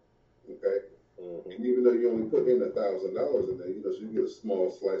in there. Okay? Mm-hmm. And even though you only put in $1,000 in there, you know, so you get a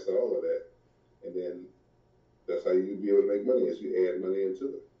small slice of all of that. And then that's how you be able to make money, as you add money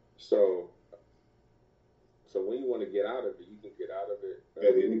into it. So when you want to get out of it, you can get out of it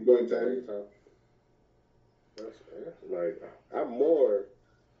at any point in time. That's like, I'm more,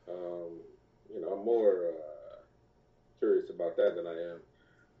 you know, I'm more curious about that than I am,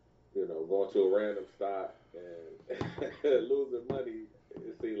 you know, going to a random stock and losing money.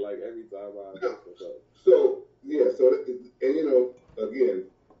 It seems like every time I So, yeah, and you know, again,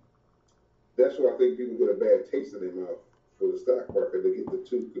 that's that's why I think people get a bad taste in their mouth for the stock market. They get the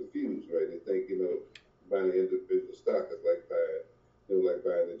two confused, right? They think, buying an individual stock is like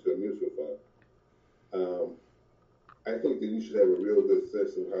buying into a mutual fund. I think that you should have a real good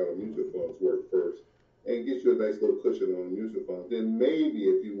sense of how the mutual funds work first, and get you a nice little cushion on the mutual funds. Then maybe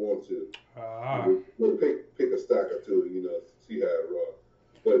if you want to, pick a stock or two, see how it runs.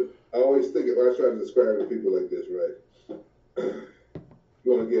 But I always think, if I try to describe it to people like this, right?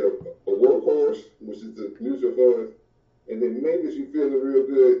 You want to get a workhorse, which is the mutual fund, and then maybe if you feeling real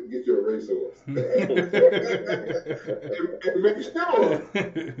good, get you a racehorse. and make sure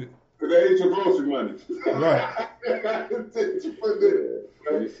that ain't your grocery money. Right.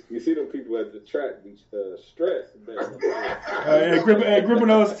 You see them people at the track be stressed. Gripping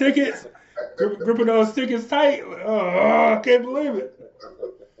those tickets. Gripping those tickets tight. Oh, I can't believe it.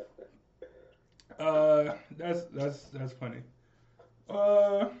 That's funny.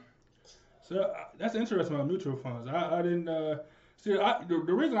 So that's interesting about mutual funds. I didn't see.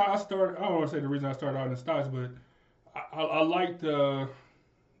 The reason I started. I don't want to say the reason I started out in stocks, but I like the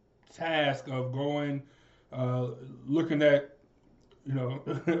task of going, looking at,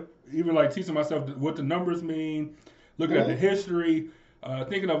 even like teaching myself what the numbers mean, looking at the history,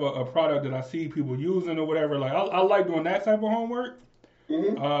 thinking of a product that I see people using or whatever. Like I like doing that type of homework.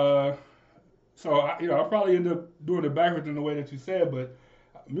 So I'll probably end up doing it backwards in the way that you said, but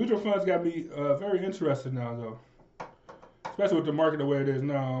mutual funds got me very interested now, though. Especially with the market the way it is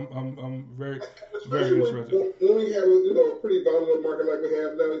now, I'm very interested. When we have a pretty volatile market like we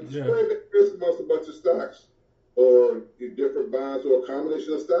have now, spread the risk amongst a bunch of stocks, or different bonds, or a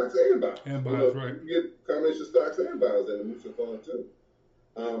combination of stocks and bonds. And bonds, right? You get a combination of stocks and bonds in a mutual fund too.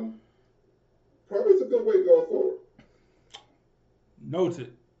 Probably it's a good way going forward.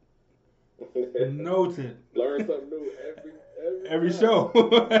 Noted. Learn something new every show.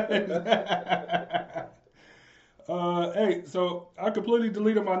 Hey, so I completely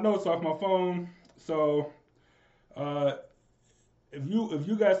deleted my notes off my phone. So, if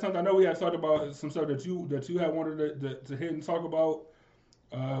you got something, I know we had talked about some stuff that you had wanted to hit and talk about.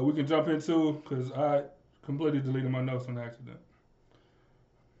 We can jump into, because I completely deleted my notes on accident.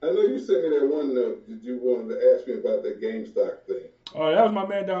 I know you sent me that one note that you wanted to ask me about that GameStop thing. Oh, that was my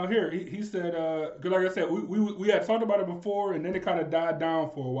man down here. He said, because like I said, we had talked about it before, and then it kind of died down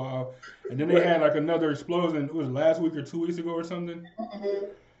for a while, and then they had like another explosion. It was last week or 2 weeks ago or something.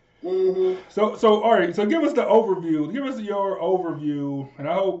 So all right. So give us the overview. Give us your overview, and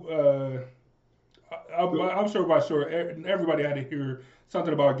I hope I'm sure everybody had to hear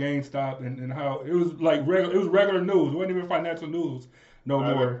something about GameStop and how it was like regular. It was regular news. It wasn't even financial news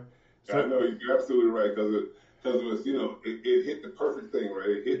more. I know you're absolutely right, because it was, it hit the perfect thing, right?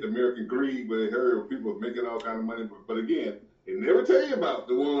 It hit the American greed, but it hurt people making all kind of money. But again, it never tell you about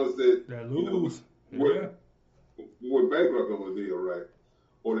the ones that lose. Were bankrupt on the deal, right?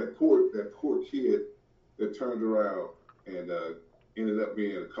 Or that poor kid that turned around and ended up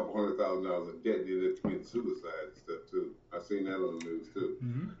being a couple $100,000 in debt, ended up committing suicide and stuff too. I've seen that on the news too.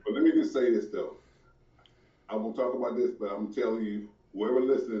 But let me just say this though. I won't talk about this, but I'm telling you, whoever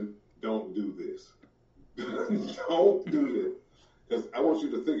listening, don't do this. Don't do this. Because I want you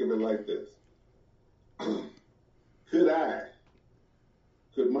to think of it like this.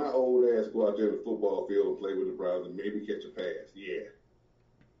 Could my old ass go out there in the football field and play with the Browns and maybe catch a pass? Yeah.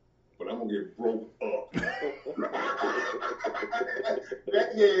 But I'm going to get broke up.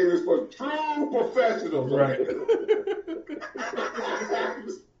 That game is for true professionals. Right.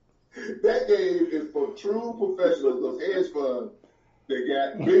 That game is for true professionals. Those hedge funds, they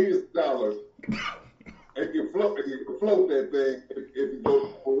got millions of dollars and can float that thing if you go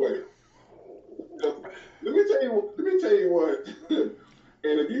away. Let me tell you what.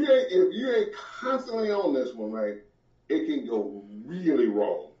 And if you ain't constantly on this one, right, it can go really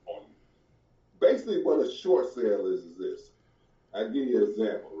wrong on you. Basically, what a short sale is this. I'll give you an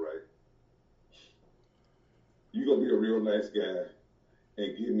example, right? You're gonna be a real nice guy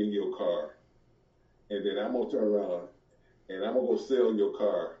and give me your car, and then I'm gonna turn around and I'm gonna go sell your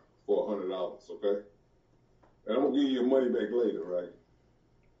car for $100, okay? And I'm gonna give you your money back later, right?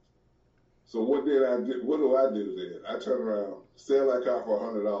 So what do I do then? I turn around, sell that car for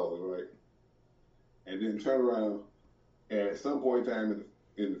 $100, right? And then turn around, and at some point in time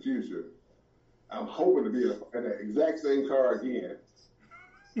in the future, I'm hoping to be in that exact same car again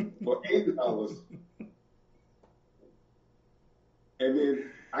for $8. And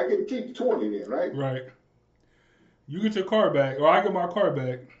then I can keep the 20 then, right? Right. You get your car back, or I get my car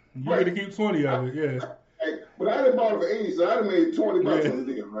back. You get to keep 20 of it, yeah. But I done bought it for 80, so I done made $20 on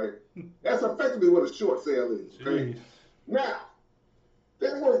the deal, right? That's effectively what a short sale is. Okay? Now,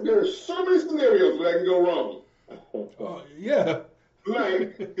 There are so many scenarios where that can go wrong. Yeah.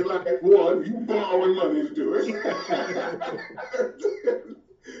 Like one, you borrowing money to do it.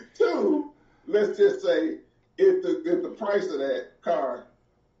 2, let's just say if the price of that car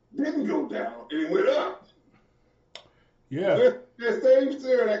didn't go down and it went up. Yeah. That same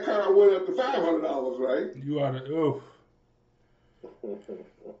scenario, that car went up to $500, right? You ought to. Oh.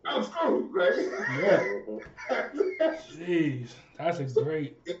 I'm screwed, right? Yeah. Jeez, that's a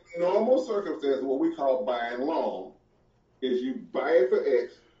great. In normal circumstances, what we call buying long is you buy it for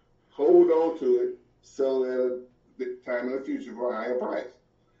X, hold on to it, sell it at a time in the future for a higher price.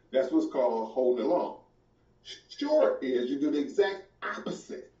 That's what's called holding it long. Short is you do the exact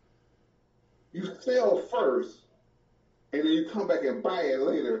opposite. You sell first, and then you come back and buy it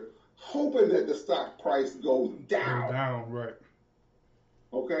later, hoping that the stock price goes down. Go down, right.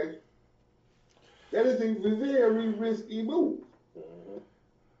 Okay? That is a very risky move.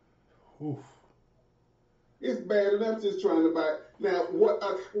 Oof. It's bad enough just trying to buy. Now, what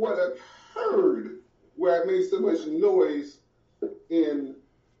occurred where I made so much noise in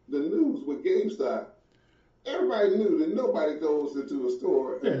the news with GameStop, everybody knew that nobody goes into a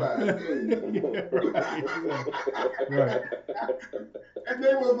store and buys games. Right. And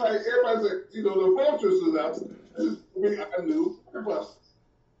they was like, everybody's like, the vultures was out. I knew it was.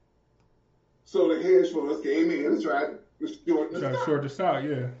 So the hedge funds came in and tried to short this out,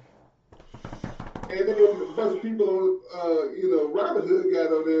 yeah. And then a bunch of people on, Robinhood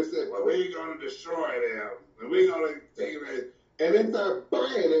got on there and said, well, we ain't going to destroy them. And we going to take it. And they start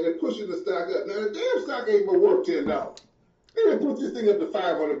buying it and pushing the stock up. Now, the damn stock ain't but worth $10. They done put this thing up to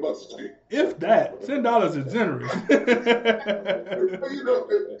 $500. If that, $10 is generous.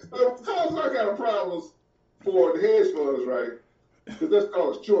 Because I got problems for the hedge funds, right? Because that's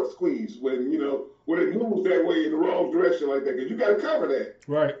called a short squeeze when it moves that way in the wrong direction like that. Because you got to cover that.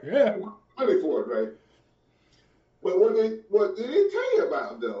 Right, yeah. Money for it, right? But what they didn't tell you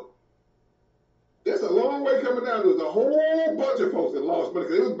about, though, there's a long way coming down. There's a whole bunch of folks that lost money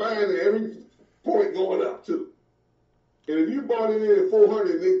because they was buying at every point going up, too. And if you bought it in at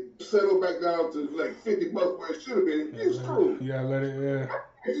 400 and they settled back down to like $50 where it should have been, you screwed. Yeah, let it,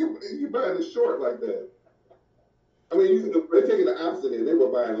 yeah. You buying it short like that. I mean, they're taking the opposite end. They were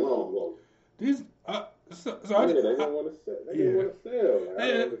buying long. Well, these, they didn't want to sell. They didn't want to sell. I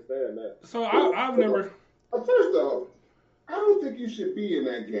don't understand that. So I've never. First off, I don't think you should be in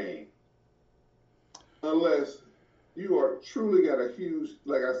that game unless you are truly got a huge,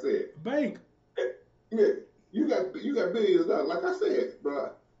 like I said, bank. Yeah, you got billions of dollars. Like I said,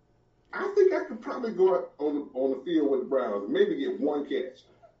 bro, I think I could probably go out on the field with the Browns and maybe get one catch.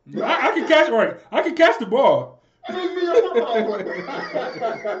 I can catch right. I can catch the ball.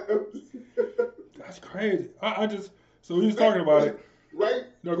 That's crazy. I just so he was talking about it. Right?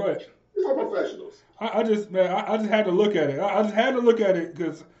 No, go ahead. It's for professionals. I just had to look at it. I just had to look at it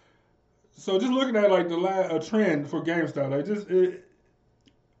because so just looking at like a trend for GameStop,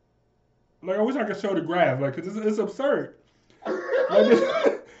 like I wish I could show the graph, like cause it's absurd.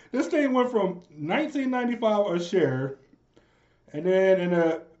 Like this thing went from $19.95 a share, and then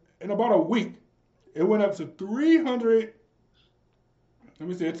in about a week, it went up to 300. Let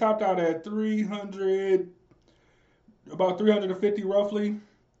me see. It topped out at 300, about 350 roughly.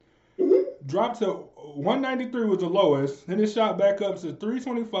 Dropped to 193 was the lowest. Then it shot back up to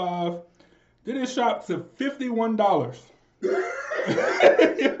 325. Then it shot to $51. You know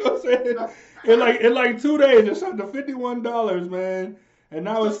what I'm saying? In like 2 days, it shot to $51, man. And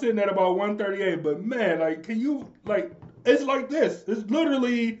now it's sitting at about 138. But man, like, can you it's like this. It's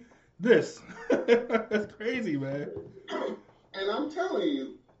literally this. That's crazy, man. And I'm telling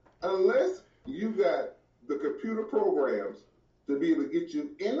you, unless you got the computer programs to be able to get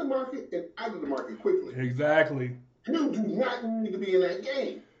you in the market and out of the market quickly. Exactly. You do not need to be in that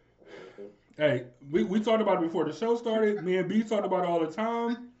game. Hey, we talked about it before the show started. Me and B talked about it all the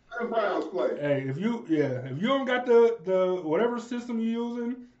time. The Browns play. Hey, if you don't got the whatever system you're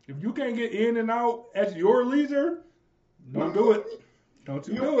using, if you can't get in and out at your leisure, don't do it. Don't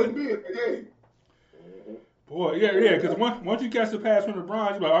you do it. Be in the game. Boy, yeah, because once you catch the pass from the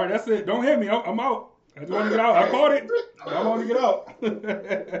Browns, you're like, all right, that's it. Don't hit me. I'm out. I just want to get out. I caught it. I want to get out.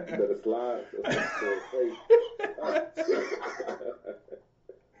 Better slide.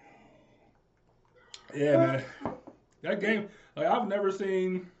 Yeah, man. That game, I've never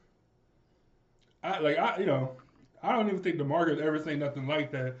seen. I don't even think the market's ever seen nothing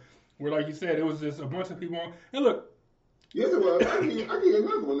like that. Where, like you said, it was just a bunch of people. And look. Yes, it was. I get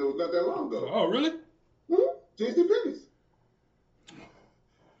another one that was not that long ago. Oh, really? JC Penney's.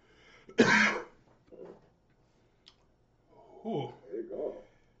 Oh. There you go.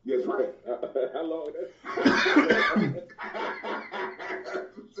 Yes, right. How long?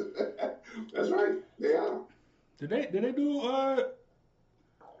 That's right. They are. Did they do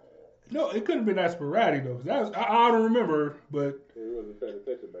no, it couldn't have been that sporadic though. 'Cause that was I don't remember, but We wasn't paying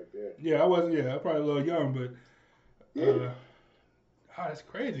attention back then. yeah, I wasn't. Yeah, I was probably a little young, but Yeah. that's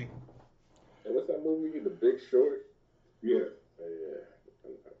crazy. And what's that movie? The Big Short. Yeah. Yeah.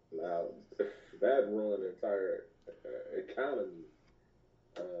 Now that ruined the entire economy.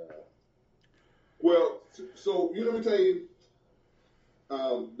 Well, so let me tell you,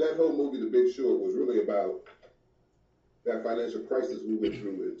 that whole movie, The Big Short, was really about that financial crisis we went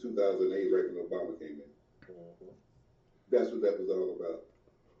through in 2008, right when Obama came in. Mm-hmm. That's what that was all about.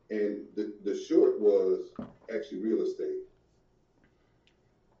 And the short was actually real estate.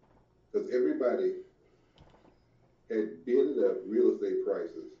 Because everybody had bidded up real estate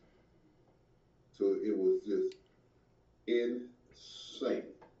prices. So it was just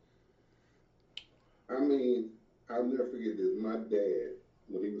insane. I mean, I'll never forget this. My dad,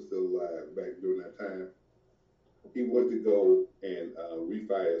 when he was still alive back during that time, he went to go and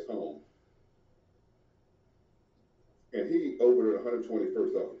refi his home. And he opened it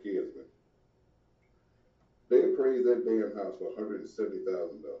 121st off of Kingsman. They appraised that damn house for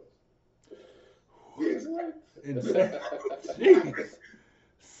 $170,000. Yes. Insane. Jeez.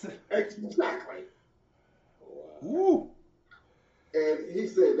 Exactly. Wow. Woo. And he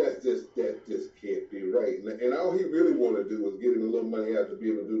said that just can't be right. And all he really wanted to do was get him a little money out to be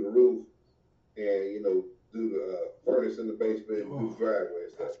able to do the roof and, do the furnace in the basement and do the driveway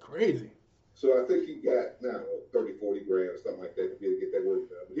and stuff. That's crazy. So I think he got, 30, 40 grand or something like that to be able to get that work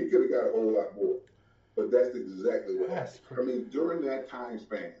done. But he could have got a whole lot more. But that's exactly what That's happened. crazy. I mean, during that time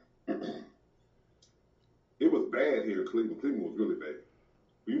span, it was bad here in Cleveland. Cleveland was really bad.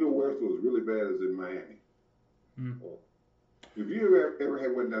 But you know where else was really bad is in Miami. Mm. If you ever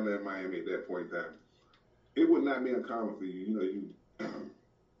had went down there in Miami at that point in time, it would not be uncommon for you. You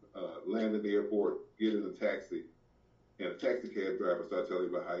land at the airport, get in a taxi, and a taxi cab driver start telling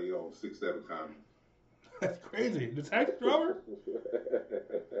you about how you own 6, 7 condos. That's crazy. The taxi driver?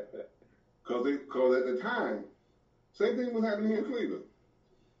 Because at the time, same thing was happening here in Cleveland.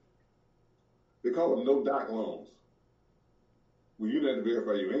 They call them no-doc loans. Where you didn't have to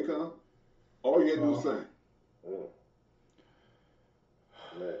verify your income. All you had to do was sign. Man.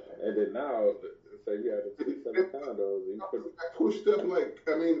 And then now, say you had a 6, 7 condos. I pushed up because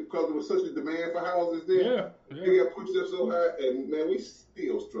there was such a demand for houses then. Yeah. They got pushed up so high, and man, we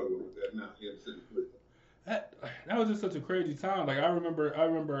still struggle with that now here in the city of Cleveland. That was just such a crazy time. Like I remember.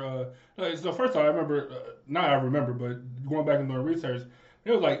 So first of all, I remember. Not I remember, but going back and doing research,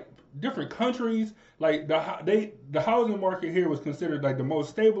 it was like different countries. Like the housing market here was considered like the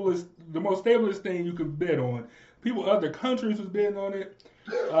most stablest thing you could bid on. People, other countries was bidding on it.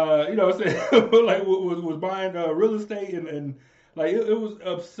 Like was buying real estate and like it was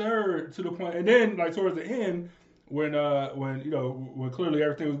absurd to the point. And then like towards the end. When clearly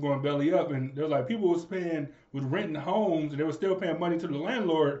everything was going belly up, and there was like people was renting homes, and they were still paying money to the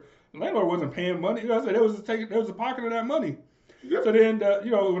landlord. The landlord wasn't paying money. They was a pocket of that money. Yep. So then,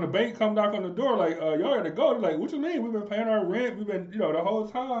 when the bank come knock on the door, like y'all got to go. They're like, what you mean? We've been paying our rent. We've been, the whole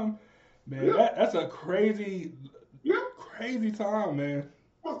time. Man, yep. That's a crazy time, man.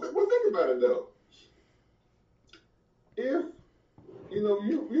 Well, think about it though. If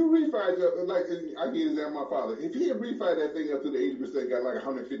you refi like I give you an example, my father. If he had refi that thing up to the 80%, got like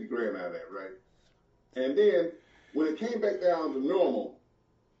 150 grand out of that, right? And then when it came back down to normal,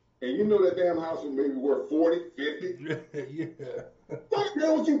 and that damn house was maybe worth 40, 50. Yeah. What the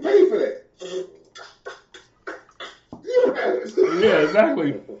hell would you pay for that? You had it. Yeah,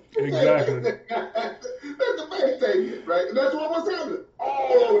 exactly. Exactly. That's the bank taking, right? And that's what was happening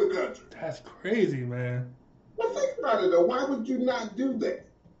all over the country. That's crazy, man. Well, think about it though. Why would you not do that?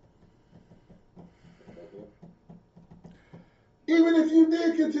 Even if you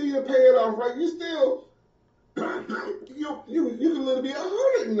did continue to pay it off, right? You still you can literally be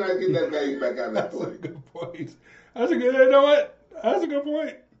 100 and not get that value back out of that place. That's a good point. That's a good. You know what? That's a good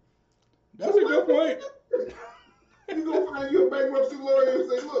point. That's a good point. You go find you a bankruptcy lawyer and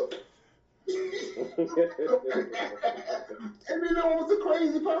say, look. And you know what's the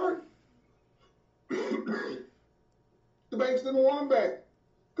crazy part? The banks didn't want them back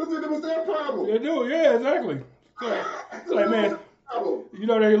because it was their problem. They do, yeah, exactly. It's like, man,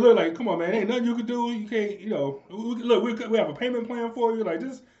 they look like, come on, man, ain't nothing you can do. You can't, look, we have a payment plan for you. Like,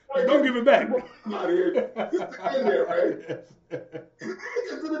 just don't give it back. Out here, just in there, right?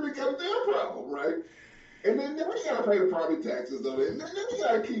 Because then it becomes their problem, right? And then we gotta pay the property taxes on it, and then we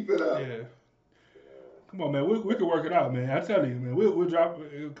gotta keep it up. Yeah. Come on, man. We can work it out, man. I tell you, man. We'll drop.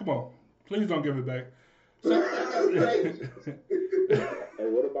 Come on. Please don't give it back. So, Hey,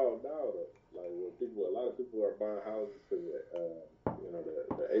 what about now though? Like when a lot of people are buying houses because you know the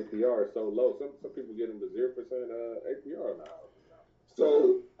APR is so low. Some people get them to 0% APR now.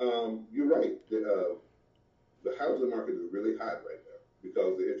 So you're right. The housing market is really hot right now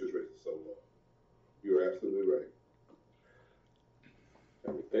because the interest rates are so low. You're absolutely right.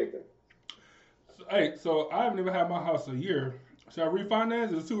 Got me thinking. hey, so I haven't even had my house a year. Should I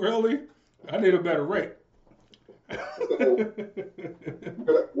refinance? Is it too early? I need a better rate. So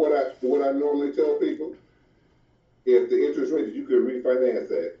what I normally tell people, if the interest rate that you could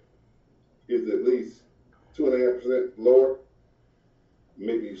refinance at is at least 2.5% lower,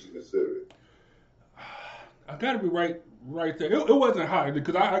 maybe you should consider it. I got to be right there. It wasn't high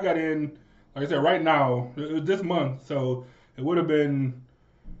because I got in, like I said, right now. It was this month, so it would have been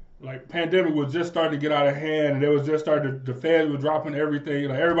like pandemic was just starting to get out of hand, and it was just starting. The Feds were dropping everything.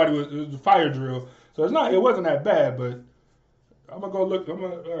 Like everybody it was a fire drill. So it wasn't that bad. But I'm gonna go look. All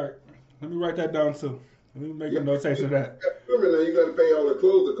right. Let me write that down too. Let me make a notation of that. Remember now, you got to pay all the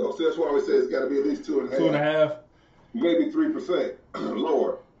closing costs. That's why we say it's got to be at least 2.5%. 2.5. Maybe 3%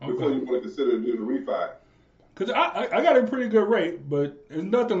 lower before Okay. you want to consider doing the refi. Cause I got a pretty good rate, but it's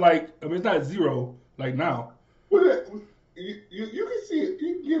nothing like it's not zero like now. Well, you can see it.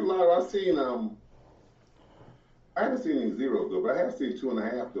 You can get a lot of. I've seen I haven't seen any zeros though, but I have seen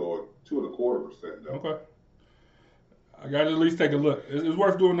 2.5% or 2.25% though. Okay. I got to at least take a look. It's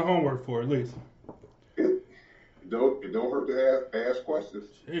worth doing the homework for at least. It don't hurt to ask questions.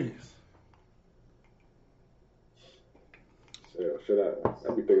 Jeez. Yeah,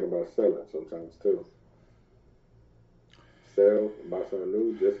 I be thinking about selling sometimes too. Sell, buy something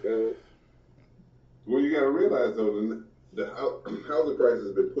new, just go. Well, you got to realize though, the housing prices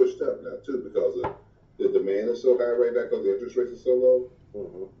have been pushed up now too because the demand is so high right now because the interest rates are so low.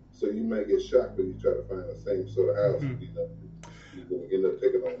 Mm-hmm. So you might get shocked when you try to find the same sort of house. Mm-hmm. You're going to end up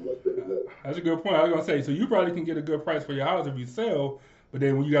taking on a much bigger note. That's a good point. I was gonna say, so you probably can get a good price for your house if you sell, but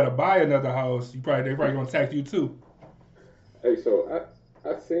then when you got to buy another house, they probably gonna tax you too. Hey, so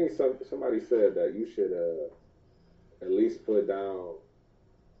I seen somebody said that you should at least put down.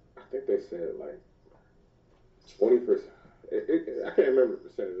 I think they said like 20%. I can't remember the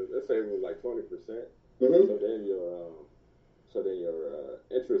percentage. Let's say it was like 20%. Mm-hmm. So then your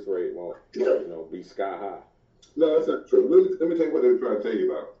interest rate won't be sky high. No, that's not true. Let me tell you what they're trying to tell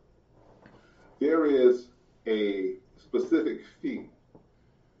you about. There is a specific fee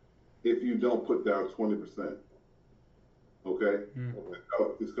if you don't put down 20%. Okay? Mm.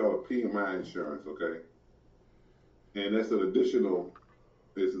 It's called a PMI insurance, okay? And that's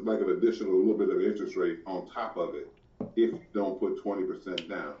it's like an additional little bit of interest rate on top of it if you don't put 20%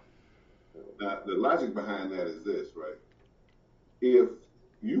 down. Now, the logic behind that is this, right? If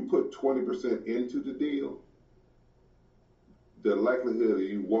you put 20% into the deal, the likelihood of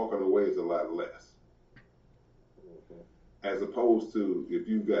you walking away is a lot less. As opposed to if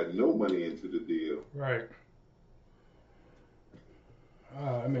you got no money into the deal. Right.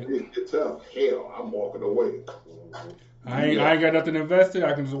 It's tough. Hell, I'm walking away. I ain't got nothing invested.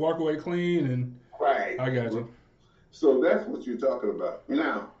 I can just walk away clean, and Right. I got you. So that's what you're talking about.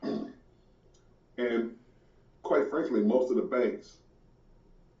 Now, and quite frankly, most of the banks,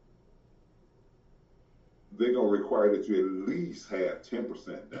 they're going to require that you at least have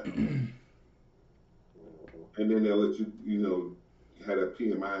 10% down. And then they'll let you, have that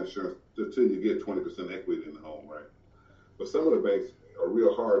PMI insurance until you get 20% equity in the home, right? But some of the banks are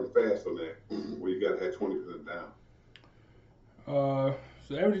real hard and fast on that, where you got to have 20% down. So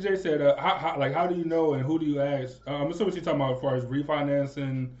MJ said, how do you know and who do you ask? I'm assuming what you're talking about as far as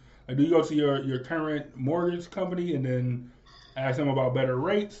refinancing. Like, do you go to your current mortgage company and then ask them about better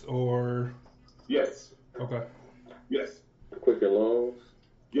rates, or? Yes. Okay. Yes. Quicken loans.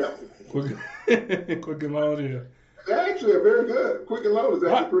 Yeah. Quicken loans, yeah. They actually are very good. Quicken Loan is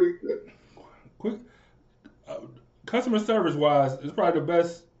actually pretty good. Customer service wise, it's probably the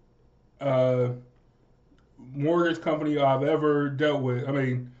best mortgage company I've ever dealt with. I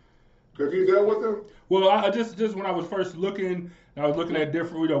mean, Have you dealt with them? well, I just when I was first looking, I was looking at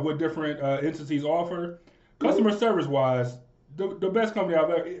different, what different entities offer. Customer service wise, the best company I've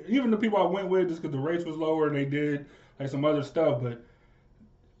ever. Even the people I went with, just because the rates was lower and they did like some other stuff, but.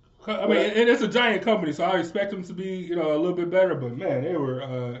 I mean, and it's a giant company, so I expect them to be, a little bit better. But man, they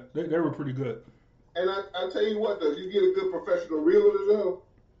were pretty good. And I tell you what, though, you get a good professional realtor, though,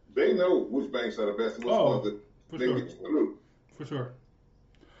 they know which banks are the best and which ones that they get you through. For sure.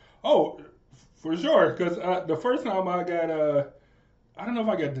 Oh, for sure. Because the first time I got, I don't know if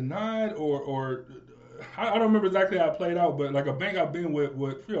I got denied or I don't remember exactly how it played out, but like a bank I've been with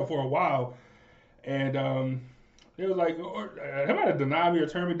for a while, and it was like they might have denied me or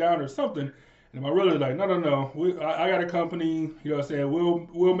turned me down or something. And my realtor was like, no. I got a company, you know what I'm saying,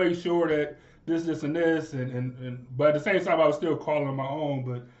 we'll make sure that this, and this. And but at the same time, I was still calling on my own.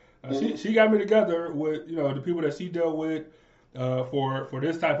 But she got me together with, you know, the people that she dealt with for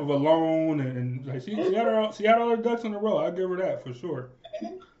this type of a loan. And like she had all her ducks in a row. I'll give her that for sure.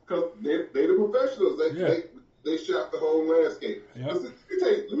 Because they the professionals. They shop the whole landscape. Yep.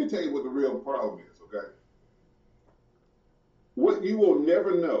 Let me tell you what the real problem is, okay? What you will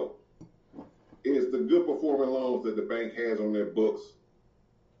never know is the good performing loans that the bank has on their books.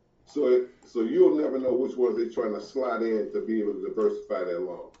 So you'll never know which ones they're trying to slide in to be able to diversify their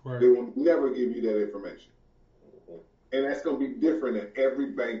loan. Right. They will never give you that information. And that's going to be different in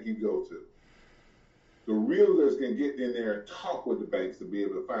every bank you go to. The realtors can get in there and talk with the banks to be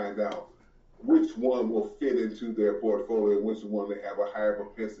able to find out which one will fit into their portfolio, and which one they have a higher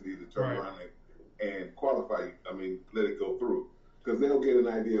propensity to turn around and qualify, let it go through. Because they'll get an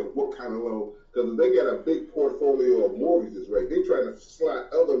idea of what kind of loan. Because if they got a big portfolio of mortgages, right, they trying to slide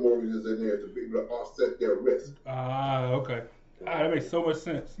other mortgages in there to be able to offset their risk. Okay. That makes so much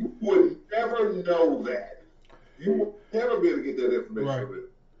sense. You would never know that. You would never be able to get that information from it.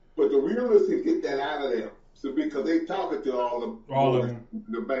 But the realtors can get that out of them. So because they talking to all of them.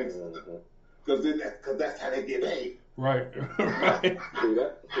 The banks. Because that's how they get paid. Right. Right. See,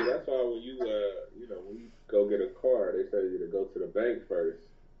 that's why when you when you go get a car, they tell you to go to the bank first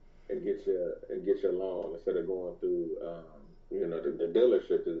and get your loan instead of going through the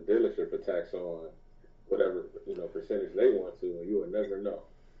dealership. The dealership will tax on whatever percentage they want to, and you will never know.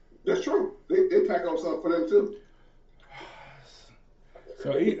 That's true. They tack on something for them too.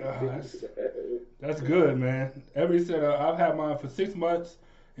 So that's good, man. Every said I've had mine for 6 months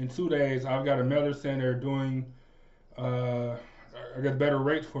and 2 days. I've got a mailer center doing I guess better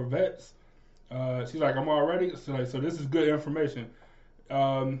rates for vets. She's like, I'm all ready. So this is good information.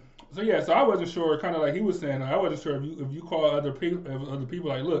 So I wasn't sure, kind of like he was saying, I wasn't sure if you call other people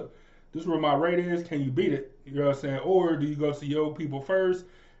like, look, this is where my rate is, can you beat it? You know what I'm saying? Or do you go to your people first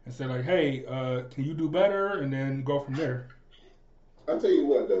and say like, hey, can you do better, and then go from there? I'll tell you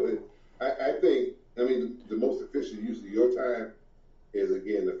what though, I think the most efficient use of your time is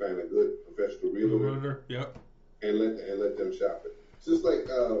again to find a good professional realtor. Yep. And let them shop it. It's just like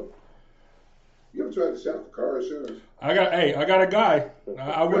you ever tried to shop for car insurance? I got a guy.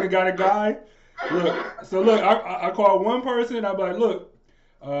 I went and got a guy. Look, I called one person and I'm like, look,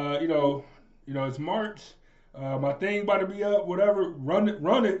 it's March. My thing about to be up, whatever, run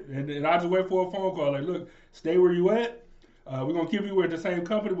it. And I just wait for a phone call. Like, look, stay where you at. We're going to keep you with the same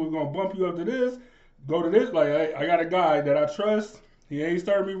company. We're going to bump you up to this. Go to this. Like, I got a guy that I trust. He ain't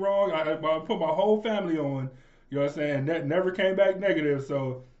started me wrong. I put my whole family on. You know what I'm saying? That never came back negative.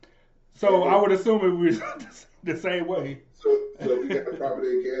 So I would assume it was the same way. So if you got a property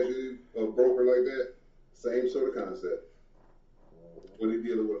and casualty broker like that, same sort of concept. When they're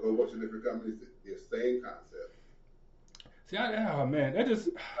dealing with a whole bunch of different companies, the same concept. See, man, that just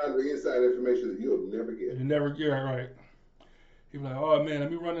the inside information that you'll never get. You never get right. He's like, oh man, let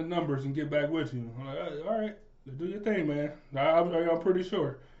me run the numbers and get back with you. I'm like, all right, do your thing, man. I'm pretty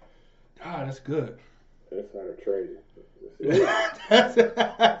sure. God, that's good. That's not a trade.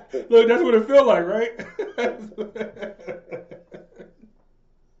 Look, that's what it feels like, right?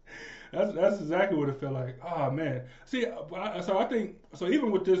 That's exactly what it felt like. Oh man. See, so I think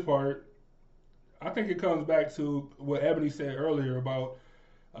even with this part, I think it comes back to what Ebony said earlier about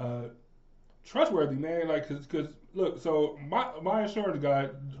trustworthy, man. Like, cause look, so my insurance guy,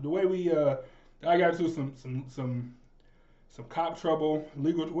 the way I got into some cop trouble,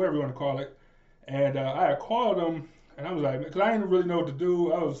 legal, whatever you want to call it, and I had called him, and I was like, because I didn't really know what to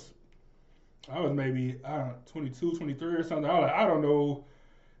do. I was maybe 22, 23 or something. I was like, I don't know,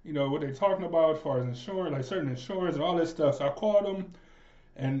 what they're talking about as far as insurance, like certain insurance and all this stuff. So I called him,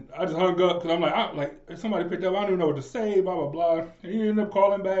 and I just hung up because I'm like, if somebody picked up, I don't even know what to say, blah blah blah. And he ended up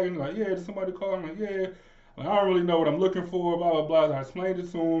calling back and like, yeah, did somebody call? I'm like, yeah. Like, I don't really know what I'm looking for, blah blah blah. So I explained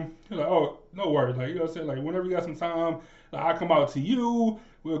it to him. He's like, oh, no worries. Like, you know what I'm saying? Like, whenever you got some time, like, I'll come out to you.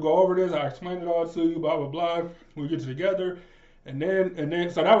 We'll go over this. I'll explain it all to you, blah blah blah. We'll get you together. And then,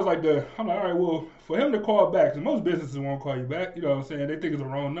 so that was like I'm like, all right, well, for him to call back, because most businesses won't call you back, you know what I'm saying? They think it's the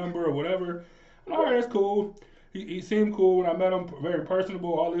wrong number or whatever. I'm like, all right, that's cool. He seemed cool when I met him, very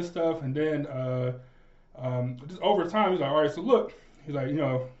personable, all this stuff. And then just over time, he's like, all right, so look, he's like,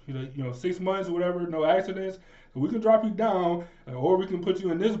 6 months or whatever, no accidents. So we can drop you down, or we can put you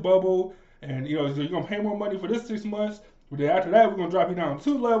in this bubble. And, so you're going to pay more money for this 6 months, But then after that, we're gonna drop you down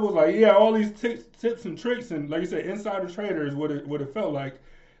 2 levels. Like, yeah, all these tips and tricks, and like you said, insider traders, what it felt like.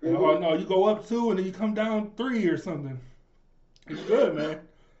 And, oh no, you go up 2 and then you come down 3 or something. It's good, man.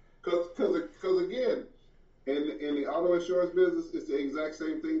 Because again, in the auto insurance business, it's the exact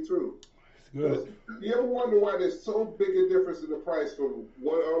same thing too. It's good. You ever wonder why there's so big a difference in the price from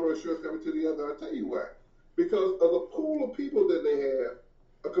one auto insurance company to the other? I'll tell you why. Because of the pool of people that they have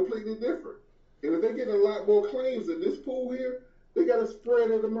are completely different. And if they get a lot more claims in this pool here, they got to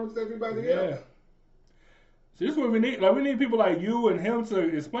spread it amongst everybody else. See, this is what we need. Like, we need people like you and him to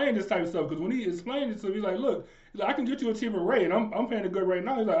explain this type of stuff. Because when he explains it to me, he's like, look, I can get you a cheaper rate. And I'm paying a good rate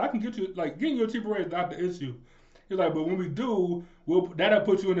now. He's like, I can get you, like, getting you a cheaper rate is not the issue. He's like, but when we do, that'll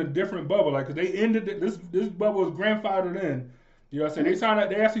put you in a different bubble. Like, because they ended this bubble is grandfathered in. You know what I'm saying?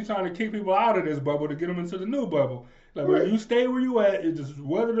 They actually trying to kick people out of this bubble to get them into the new bubble. Like, when you stay where you at, it just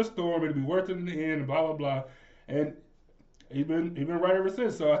weather the storm. It'll be worth it in the end, blah, blah, blah. And he's been right ever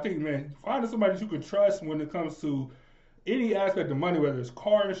since. So I think, man, finding somebody that you can trust when it comes to any aspect of money, whether it's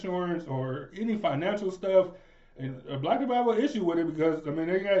car insurance or any financial stuff. And black people have an issue with it because, I mean,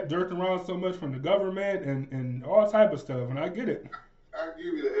 they got jerked around so much from the government and all type of stuff, and I get it. I give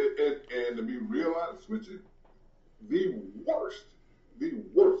you that. And to be real honest with you, the worst is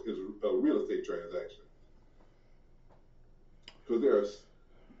a real estate transaction. Because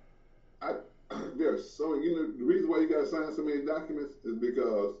there's so, you know, the reason why you got to sign so many documents is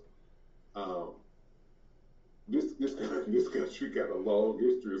because this country got a long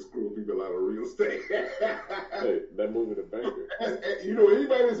history of screwing people out of real estate. Hey, that movie, The Banker. You know,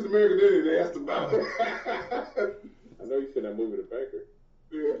 anybody that's in America, they asked about it. I know you said that movie, The Banker.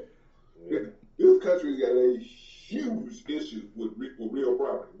 Yeah. This country's got a huge issue with real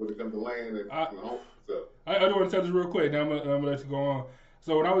property when it comes to land and home stuff. I do want to tell this real quick. Then I'm gonna let you go on.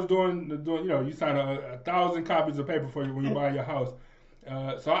 So when I was doing, you know, you sign 1,000 copies of paper for you when you buy your house.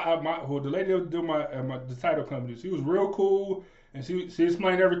 So the lady that did the title company, she was real cool, and she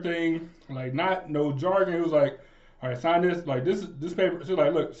explained everything, like no jargon. It was like, all right, sign this, like this paper. She's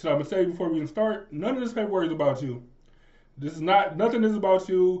like, look, so I'm gonna say before we even start, none of this paperwork is about you. Nothing is about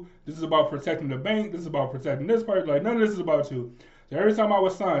you. This is about protecting the bank. This is about protecting this part. Like, none of this is about you. So every time I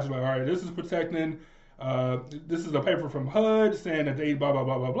would sign, she's like, all right, this is protecting. This is a paper from HUD saying that they blah blah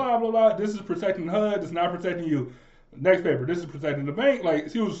blah blah blah blah blah. This is protecting HUD. It's not protecting you. Next paper. This is protecting the bank.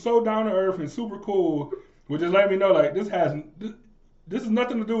 Like, she was so down to earth and super cool. With just letting me know, like, this is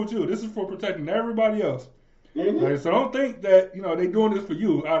nothing to do with you. This is for protecting everybody else. Mm-hmm. Like, so don't think that, you know, they doing this for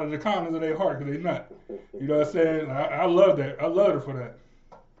you out of the kindness of their heart, because they not. You know what I'm saying? I love that. I love her for that.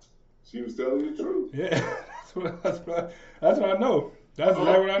 She was telling you the truth. Yeah, that's what I know. That's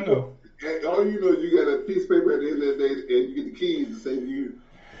exactly what I know. And all you know is you got a piece of paper at the end of the day, and you get the keys to say you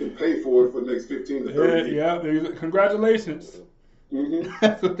can pay for it for the next 15 to 30 years. Yeah, congratulations. Mm-hmm.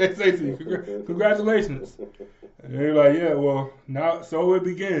 That's what they say to you. Congratulations. And they're like, yeah, well, now, so it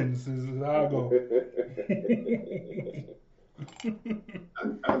begins. This is how I go.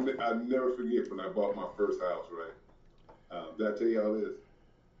 I never forget when I bought my first house, right? Did I tell you all this?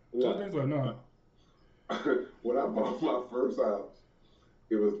 No. When I bought my first house,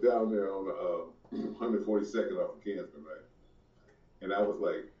 it was down there on 142nd off of Kinsman, right? And I was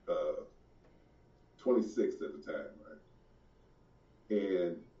like 26 at the time, right?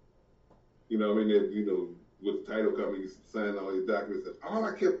 And, you know, I mean, you know, with the title company, you sign all these documents. And all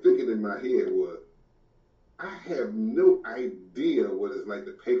I kept thinking in my head was, I have no idea what it's like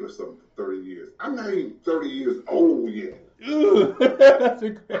to pay for something for 30 years. I'm not even 30 years old yet. That's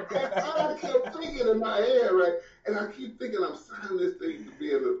incredible. I kept thinking in my head, right? And I keep thinking I'm signing this thing to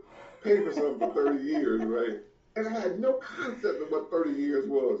be able to pay for something for 30 years, right? And I had no concept of what 30 years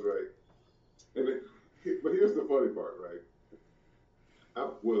was, right? But here's the funny part, right?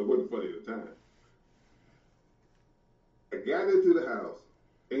 Well, it wasn't funny at the time. I got into the house,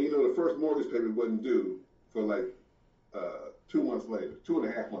 and you know, the first mortgage payment wasn't due for like 2 months later,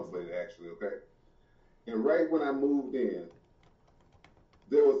 2.5 months later, actually, okay? And right when I moved in,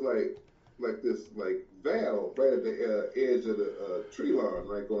 there was like this valve right at the edge of the tree lawn,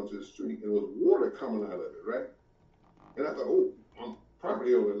 right, going to the street, and there was water coming out of it, right? And I thought, oh, I'm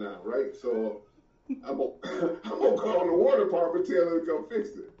property owner now, right? So I'm gonna call the water department, tell them to come fix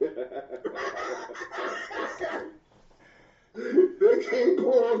it. They came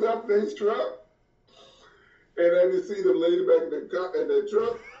pulled up this truck, and I just see them laid back in the truck, and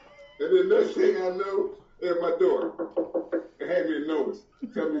then next thing I know, they're at my door. And hand me a notice.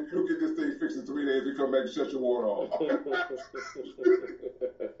 Tell me, you get this thing fixed in 3 days, you come back and shut your water off.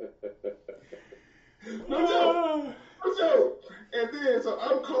 No. And then, so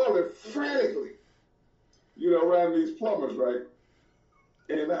I'm calling frantically. You around these plumbers, right?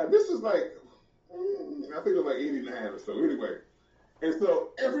 And this is like, I think it was like 89 or so. Anyway, and so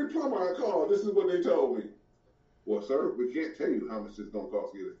every plumber I called, this is what they told me. Well, sir, we can't tell you how much it's gonna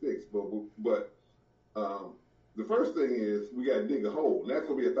cost to get it fixed, but the first thing is we got to dig a hole, and that's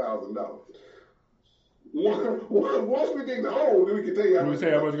gonna be $1,000. Once we dig the hole, then we can tell you how much.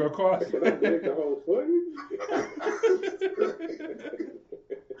 How much it's gonna cost? Can I dig the hole for you?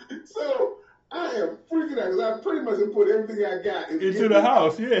 So I am freaking out because I pretty much have put everything I got into the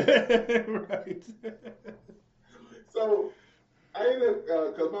house. Yeah, right. So I ended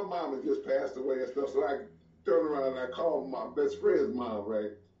up because my mom had just passed away and stuff. So I turned around and I called my best friend's mom,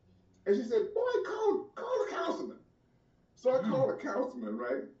 right? And she said, "Boy, call a councilman." So I called a councilman,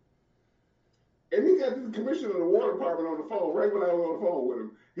 right? And he got the commissioner of the water department on the phone right when I was on the phone with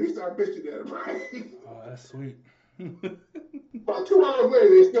him. He started bitching at him, right? Oh, that's sweet. About 2 hours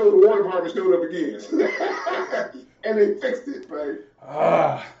later, the water department showed up again. And they fixed it, right?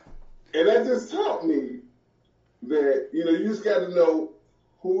 And that just taught me that, you just got to know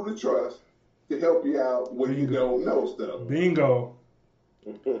who to trust to help you out when you don't know stuff. Bingo.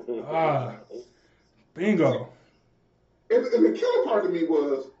 Bingo. And the killer part of me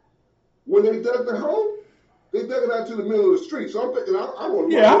was, when they dug the hole, they dug it out to the middle of the street. So I'm thinking, I want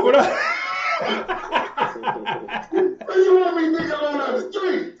to. Yeah, what you want me to dig it on out the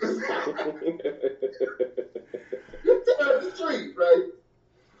street? Out the street, right?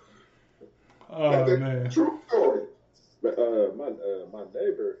 Oh, man. True story. But my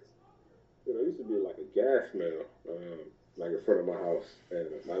neighbor, used to be like a gas smell, like in front of my house, and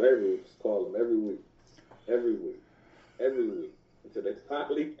my neighbor was calling every week, until they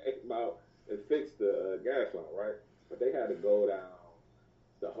finally came out and fixed the gas line, right? But they had to go down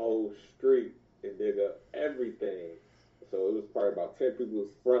the whole street and dig up everything. So it was probably about 10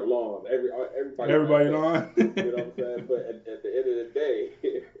 people's front lawn. Everybody lawn. You know what I'm saying? But at the end of the day,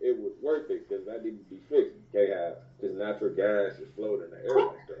 it was worth it because that needed to be fixed. You can't have just natural gas just floating in the air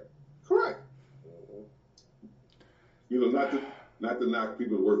like that. Correct. Mm-hmm. Not to knock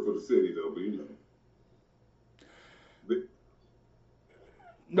people who work for the city though, but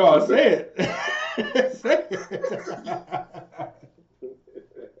No, say it. Say it.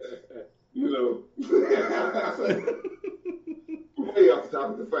 Way off the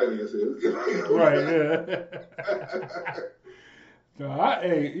topic of finances. Right,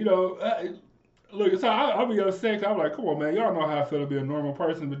 yeah. Look, so I'll be upset. I'm like, come on, man. Y'all know how I feel to be a normal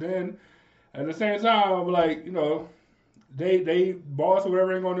person. But then, at the same time, I'm like, they boss or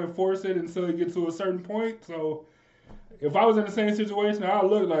whatever ain't going to enforce it until it gets to a certain point. So, if I was in the same situation, I'd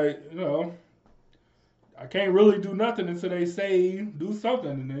look like, I can't really do nothing until they say do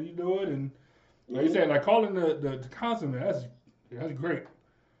something, and then you do it. And like you said, like calling the councilman, that's great.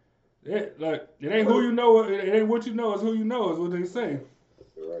 It ain't who you know, it ain't what you know, it's who you know, is what they say.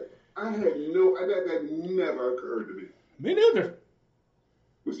 Right. That never occurred to me. Me neither.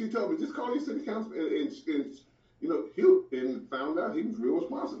 But she told me, just call your city councilman, and found out he was real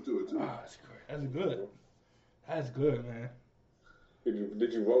responsive to it too. Ah, that's great. That's good. That's good, man.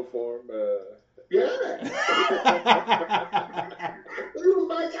 Did you vote for him? Yeah. He was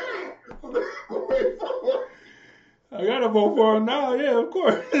my guy. I gotta vote for him now. Yeah, of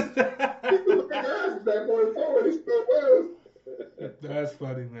course. He was my guy back going forward. He still was. That's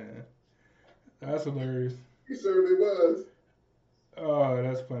funny, man. That's hilarious. He certainly was. Oh,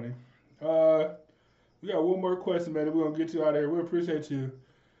 that's funny. We got one more question, man. We're gonna get you out of here. We appreciate you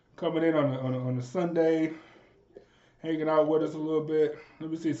coming in on a Sunday, hanging out with us a little bit. Let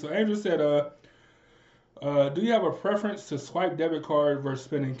me see. So Angel said, do you have a preference to swipe debit card versus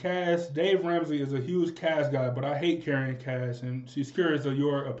spending cash? Dave Ramsey is a huge cash guy, but I hate carrying cash, and she's curious of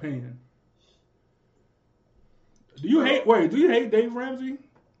your opinion. Do you hate Dave Ramsey?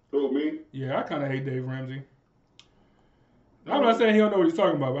 Who, me? Yeah, I kind of hate Dave Ramsey. I'm not saying he don't know what he's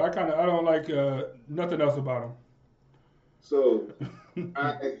talking about, but I don't like nothing else about him. So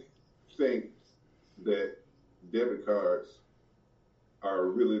I think that debit cards are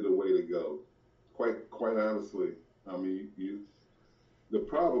really the way to go. Quite honestly, I mean, the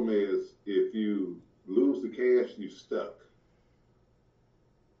problem is if you lose the cash, you're stuck.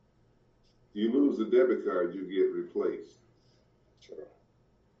 You lose the debit card, you get replaced. Sure.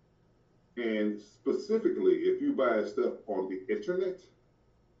 And specifically, if you buy stuff on the internet,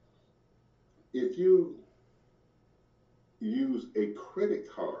 if you use a credit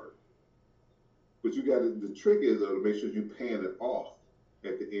card, but the trick is though to make sure you're paying it off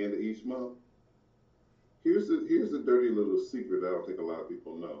at the end of each month. Here's the dirty little secret that I don't think a lot of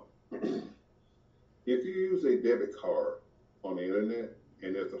people know. If you use a debit card on the internet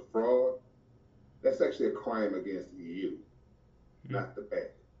and there's a fraud, That's actually a crime against you, not the bank.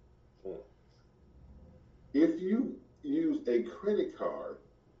 If you use a credit card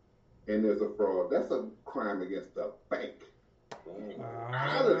and there's a fraud, that's a crime against the bank.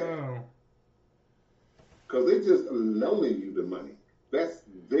 Out of that. Because they just loaning you the money. That's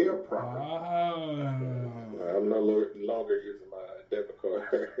their property. I'm no longer using my debit card.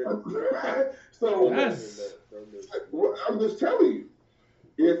 So I'm just telling you,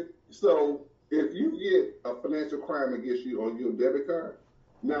 if you get a financial crime against you on your debit card,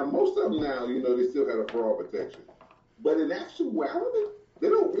 now most of them now, they still have a fraud protection. But in actuality, they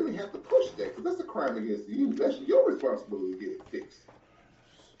don't really have to push that because that's a crime against you. That's your responsibility to get it fixed.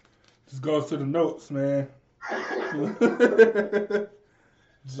 Just goes to the notes, man.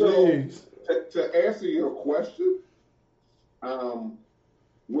 So to answer your question,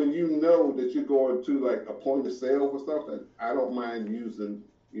 when you know that you're going to like a point of sale for something, I don't mind using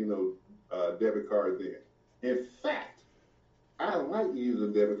debit card then. In fact, I like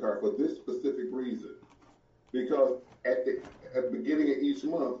using debit card for this specific reason, because at the beginning of each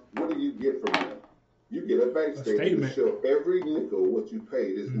month, what do you get from them? You get a bank statement to show every nickel what you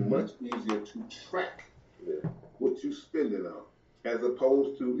paid. It's much easier to track what you're spending on, as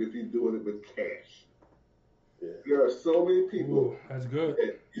opposed to if you're doing it with cash. Yeah. There are so many people that's good.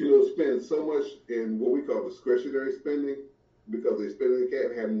 that spend so much in what we call discretionary spending because they're spending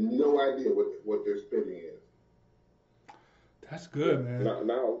cash and have no idea what their spending is. That's good, man.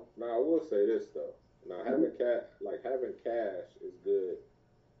 Now I will say this though. Now having cash is good.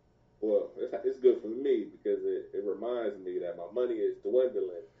 Well, it's good for me because it reminds me that my money is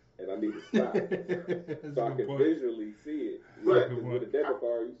dwindling and I need to stop, so I can visually see it. Right. With a debit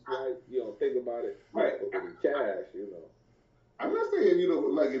card, you swipe, you don't think about it. Right. But with cash, I'm not saying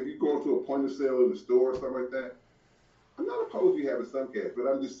like if you go to a point of sale in the store or something like that. I'm not opposed to you having some cash, but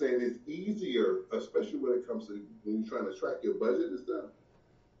I'm just saying it's easier, especially when it comes to when you're trying to track your budget and stuff,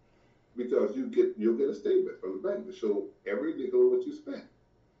 because you'll get a statement from the bank to show every nickel of what you spent.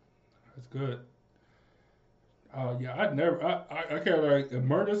 That's good. I carry like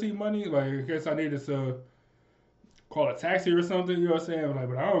emergency money, like in case I needed to call a taxi or something. You know what I'm saying? Like,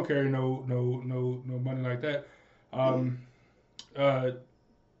 but I don't carry no money like that.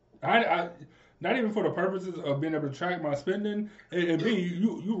 I not even for the purposes of being able to track my spending. And B,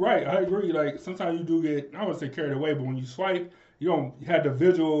 you right. I agree. Like sometimes you do get, I wouldn't say carried away, but when you swipe, you don't have the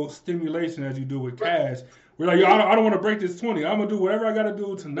visual stimulation as you do with cash. We're like, I don't want to break this 20. I'm gonna do whatever I gotta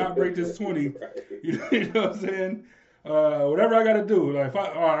do to not break this 20. You know what I'm saying? Whatever I gotta do. Like,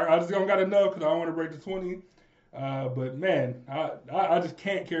 I just don't got enough because I don't want to break the 20. But man, I just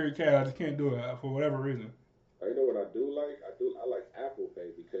can't carry cash. I just can't do it for whatever reason. You know what I do like? I like Apple Pay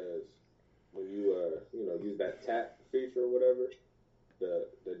because when you use that tap feature or whatever, the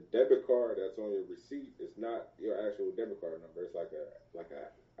debit card that's on your receipt is not your actual debit card number. It's like a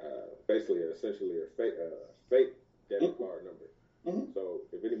basically essentially a fake debit card number. Mm-hmm. So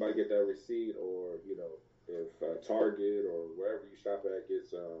if anybody get that receipt, or if Target or wherever you shop at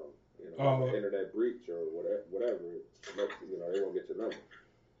gets an internet breach or whatever, they won't get your number.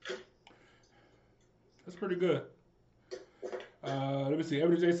 That's pretty good. Let me see.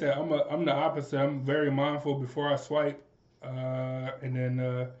 Everybody said I'm the opposite. I'm very mindful before I swipe. And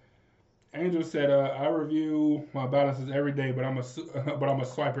then Angel said I review my balances every day, but I'm a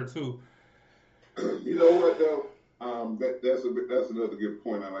swiper too. You know what though? That's another good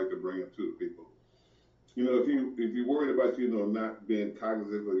point I like to bring up to the people. If you're worried about not being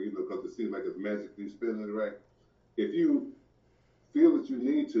cognizant of because it seems like it's magically spending it right. If you feel that you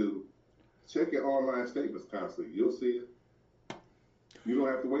need to, check your online statements constantly. You'll see it. You don't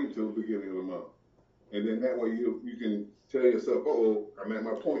have to wait until the beginning of the month, and then that way you can tell yourself, I'm at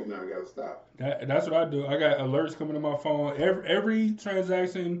my point now. I got to stop. That's what I do. I got alerts coming to my phone. Every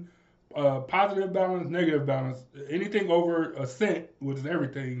transaction, positive balance, negative balance, anything over a cent, which is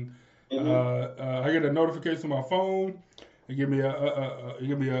everything. Mm-hmm. I get a notification on my phone. It give me a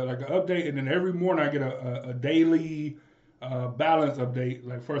like an update, and then every morning I get a daily balance update.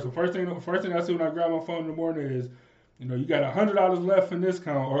 Like first thing I see when I grab my phone in the morning is, you got $100 left in this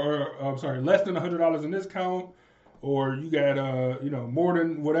count, or I'm sorry, less than $100 in this count, or you got more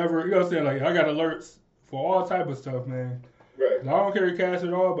than whatever. You know what I'm saying? Like I got alerts for all type of stuff, man. Right. I don't carry cash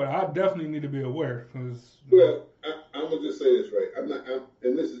at all, but I definitely need to be aware. Well, I'm gonna just say this right.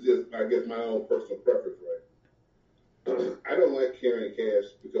 And this is just, I guess, my own personal preference, right? I don't like carrying cash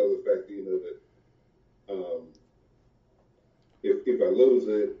because of the fact that if I lose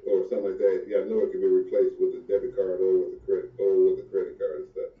it or something like that, I know it can be replaced with a debit card or with a credit card and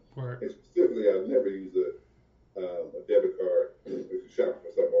stuff. Right. And specifically, I'll never use a debit card if you're shopping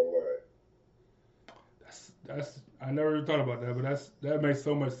for something online. I never even thought about that, but that makes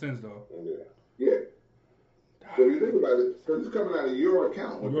so much sense though. Yeah. So you think about it, because it's coming out of your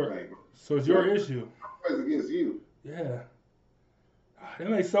account with the bank. So it's your issue. It's against you. Yeah. That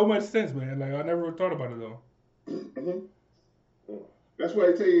makes so much sense, man. Like I never thought about it though. Mm-hmm. That's why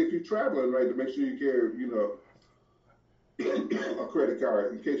I tell you if you're traveling, right, to make sure you carry, a credit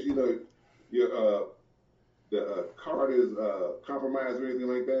card in case your the card is compromised or anything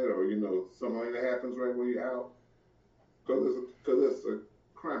like that, or something like that happens right when you're out, because it's a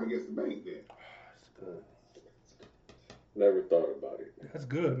crime against the bank. Then. Never thought about it. That's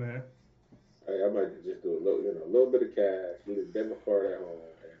good, man. I might just do a little bit of cash, leave a debit card at home,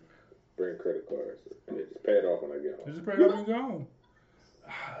 and bring credit cards, and then just pay it off when I get home. Just pay it off when you go home.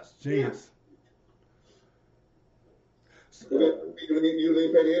 It's genius. You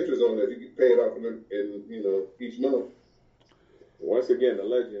didn't pay the interest on it. You can pay it off in each month. Once again, the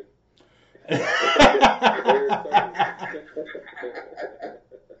legend.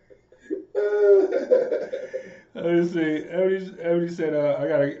 Let me see. Everybody said, I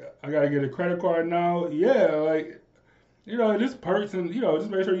gotta get a credit card now. Yeah, like, just perks and just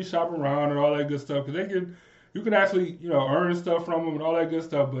make sure you shop around and all that good stuff because you can actually earn stuff from them and all that good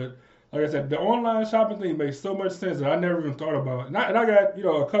stuff. But like I said, the online shopping thing makes so much sense that I never even thought about. And I got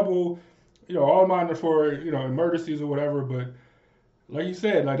a couple, all mine are for emergencies or whatever. But like you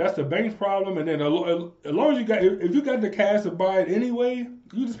said, like that's the bank's problem. And then as long as if you got the cash to buy it anyway,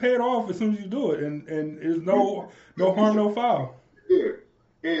 you just pay it off as soon as you do it, and there's no harm, no foul. Yeah,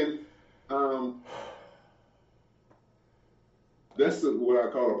 and that's what I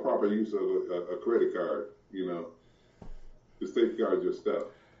call a proper use of a credit card. To safeguard your stuff.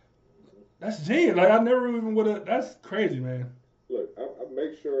 That's genius. Like I never even would have. That's crazy, man. Look, I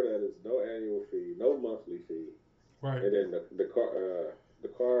make sure that it's no annual fee, no monthly fee. Right. And then the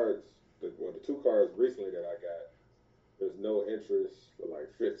cards, the 2 cards recently that I got, there's no interest for like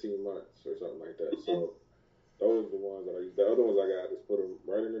 15 months or something like that. So those are the ones that I use. The other ones I got, just put them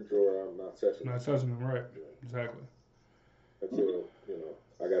right in the drawer. I'm not touching them. Not touching them, right? Yeah. Exactly. Until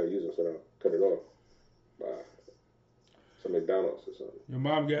I gotta use them so I don't cut it off by some McDonald's or something. Your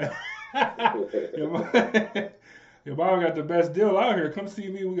mom got your mom got the best deal out here. Come see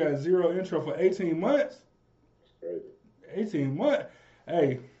me. We got 0 intro for 18 months. Crazy. 18 months.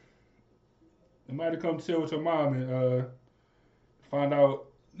 Hey, you might have come chill with your mom and find out.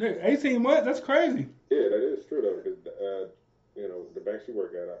 18 months. That's crazy. Yeah, that is true though, because the bank she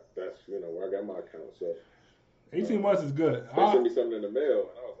work at, that's where I got my account. So 18 months is good. They sent me something in the mail,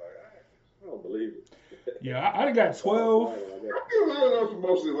 and I was like, I don't believe it. Yeah, I got 12. I feel a lot of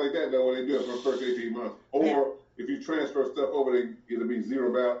promotions like that though when they do it for the first 18 months, or if you transfer stuff over, it'll be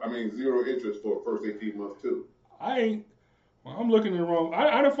zero interest for the first 18 months too. I'm looking in the wrong.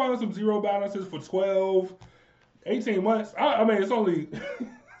 I done found some zero balances for 12, 18 months. I mean, it's only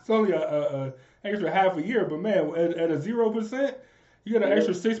a extra half a year, but man, at a 0%, you get an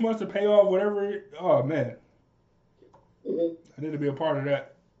extra 6 months to pay off whatever. Oh man, I need to be a part of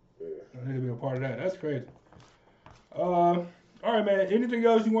that. That's crazy. All right, man. Anything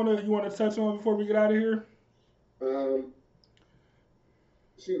else you wanna touch on before we get out of here? Ebony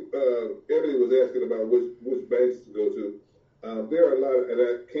was asking about which banks to go to. There are a lot, and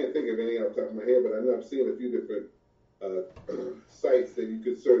I can't think of any off the top of my head, but I know I've seen a few different sites that you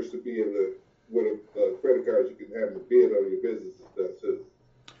could search to be able to, with a credit card, you can have them bid on your business and stuff too.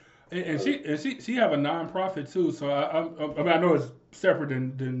 And she have a nonprofit too, so I mean I know it's separate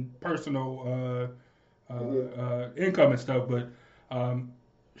than personal income and stuff, but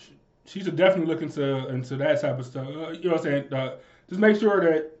she's definitely looking into that type of stuff. You know what I'm saying? Just make sure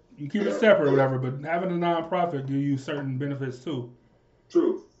that you keep it separate or whatever, but having a nonprofit give you certain benefits too.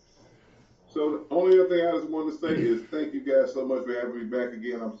 True. So the only other thing I just wanted to say is thank you guys so much for having me back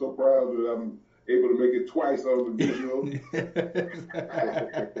again. I'm so proud that I'm able to make it twice on the visual. and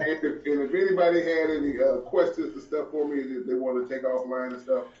if anybody had any questions and stuff for me that they want to take offline and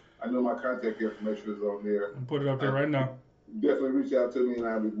stuff, I know my contact information is on there. I'll put it up there right now. Definitely reach out to me, and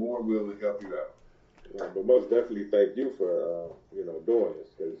I'll be more willing to help you out. But most definitely thank you for doing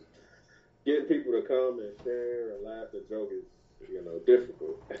this, because getting people to come and share and laugh and joke is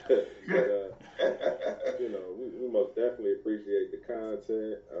difficult. But we most definitely appreciate the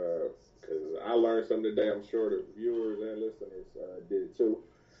content. Because I learned something today. I'm sure the viewers and listeners did too.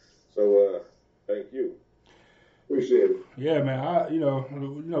 So thank you. Appreciate it. Yeah, man.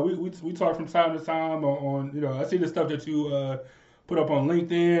 We talk from time to time on I see the stuff that you put up on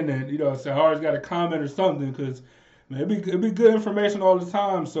LinkedIn, and say I always got a comment or something, because man, it'd be good information all the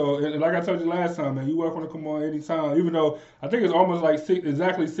time. So, and like I told you last time, man, you welcome to come on anytime. Even though I think it's almost like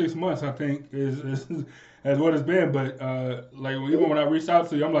exactly 6 months. I think is as what it's been. But like even when I reached out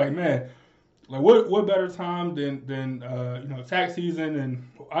to you, I'm like, man, like what better time than tax season, and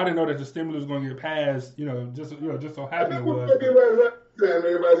I didn't know that the stimulus was going to get passed. Just so happened it was.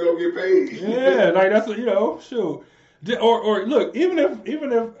 Everybody's gonna get paid. Yeah, like that's shoot. Or look, even if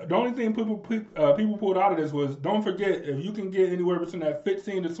the only thing people pulled out of this was, don't forget, if you can get anywhere between that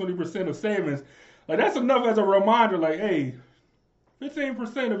 15 to 20% of savings, like that's enough as a reminder. Like, hey,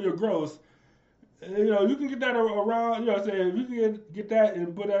 15% of your gross, you can get that around. What I'm saying, if you can get that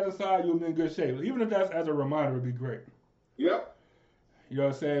and put that aside, you'll be in good shape. Even if that's as a reminder, it'd be great. Yep. You know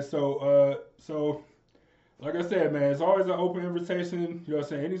what I'm saying? So. Like I said, man, it's always an open invitation. You know what I'm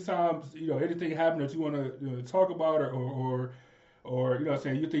saying? Anytime, anything happen that you want to talk about or you know what I'm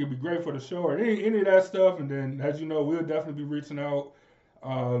saying, you think it'd be great for the show or any of that stuff. And then, as you know, we'll definitely be reaching out, you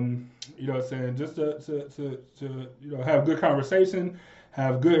know what I'm saying, just to have good conversation,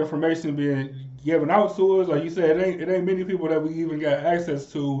 have good information being given out to us. Like you said, it ain't many people that we even got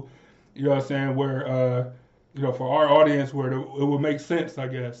access to, you know what I'm saying, where, for our audience, where it would make sense, I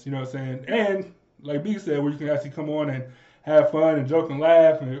guess, you know what I'm saying? And like B said, where you can actually come on and have fun and joke and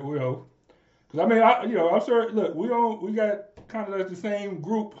laugh, and because I mean, I'm sure. Look, we got kind of like the same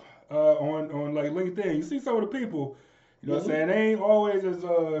group on like LinkedIn. You see some of the people, you know what I'm saying? They ain't always as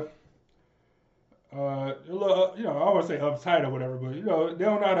a little, I don't want to say uptight or whatever, but they don't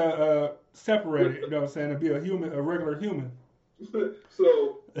know how to separate it. You know what I'm saying? And be a regular human. So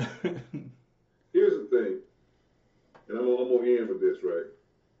here's the thing, and I'm gonna end with this, right?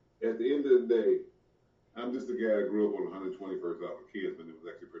 At the end of the day, I'm just a guy that grew up on 121st Alpha Kids, but it was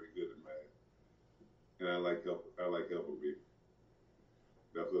actually pretty good at math. And I like helping people.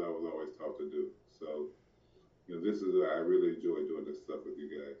 That's what I was always taught to do. So, I really enjoy doing this stuff with you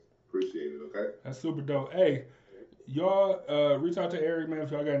guys. Appreciate it, okay? That's super dope. Hey, y'all reach out to Eric, man,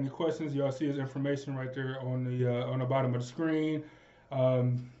 if y'all got any questions. Y'all see his information right there on the bottom of the screen.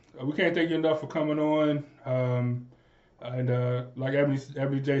 We can't thank you enough for coming on. And like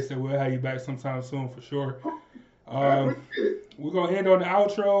Ebony J said, we'll have you back sometime soon for sure. We're going to end on the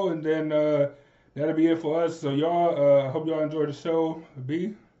outro, and then that'll be it for us. So y'all, hope y'all enjoyed the show.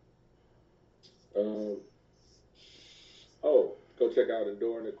 B? Go check out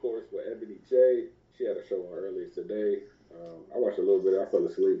Enduring the Course with Ebony J. She had a show on earlier today. I watched a little bit. I fell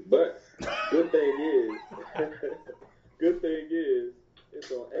asleep. But good thing is,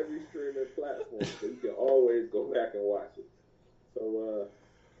 it's on every streaming platform, so you can always go back and watch it. So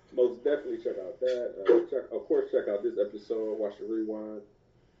most definitely check out that. Of course, check out this episode, watch the rewind,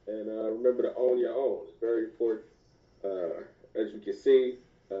 and remember to own your own. It's very important. As you can see,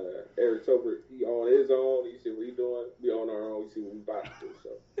 Eric Tobert, he on his own. You see what he's doing. We on our own. You see what we about to do.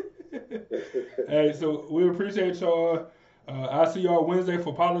 So. Hey, so we appreciate y'all. I'll see y'all Wednesday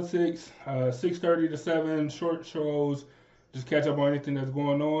for politics, 6:30 to 7, short shows. Just catch up on anything that's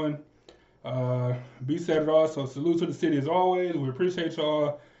going on. B said it all, so salute to the city as always. We appreciate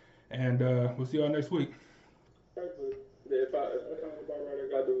y'all, and we'll see y'all next week. Perfect. Yeah, if I sound about right, I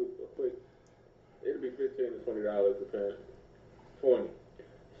gotta do a quick. It'll be $15 to $20 depending. 20.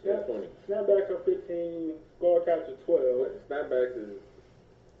 Yeah, 20. Snapbacks are 15. Skull caps are 12. Snapbacks is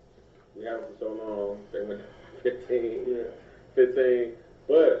we have them for so long. They went 15. Yeah. 15.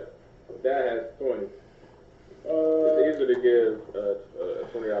 But that has 20. It's easier to give a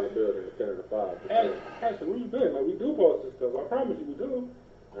 $20 bill than a 10 or a 5. Actually, where you been? Like, we do post this stuff. I promise you we do.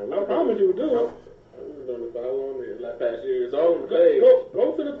 I promise you we do. We've been doing this for how long? Last past year. It's all on the page.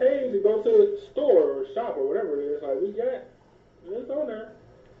 Go to the page and go to the store or shop or whatever it is. Like, it's on there.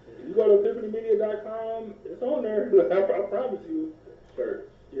 You go to epiphanymedia.com, it's on there. I promise you. Sure.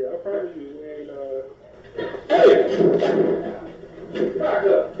 Yeah, I promise you. We ain't, Hey! Back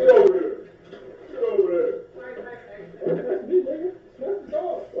up. Get over here. Get over there. That's me, nigga. That's the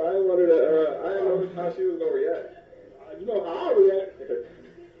dog. Well, I didn't know how she was going to react. You know how I react.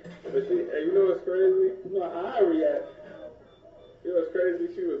 But you know what's crazy? You know how I react. You know what's crazy?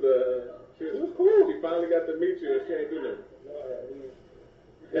 She was cool. She finally got to meet you and she ain't do nothing.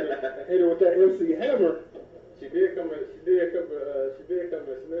 Hit her with that MC Hammer. She did come and sniff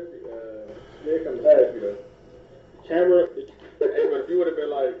you though. Camera. Hey, but if you would have been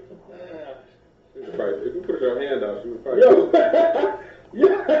like, if you put your hand out, she would probably.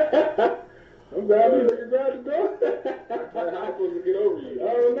 Yeah. I'm glad you grabbed the door. How am I supposed to get over you? I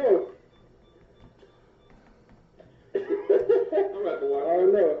don't know. I'm about to watch. I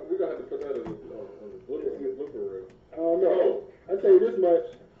don't know. We're gonna have to put that on the blooper reel. I don't know. I tell you this much.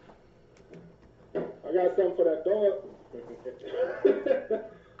 I got something for that dog.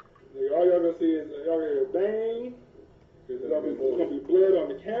 All y'all gonna see is y'all hear a bang. There's gonna be blood on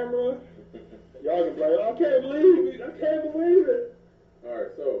the camera. Y'all can play. I can't believe it. I can't believe it. All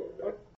right, so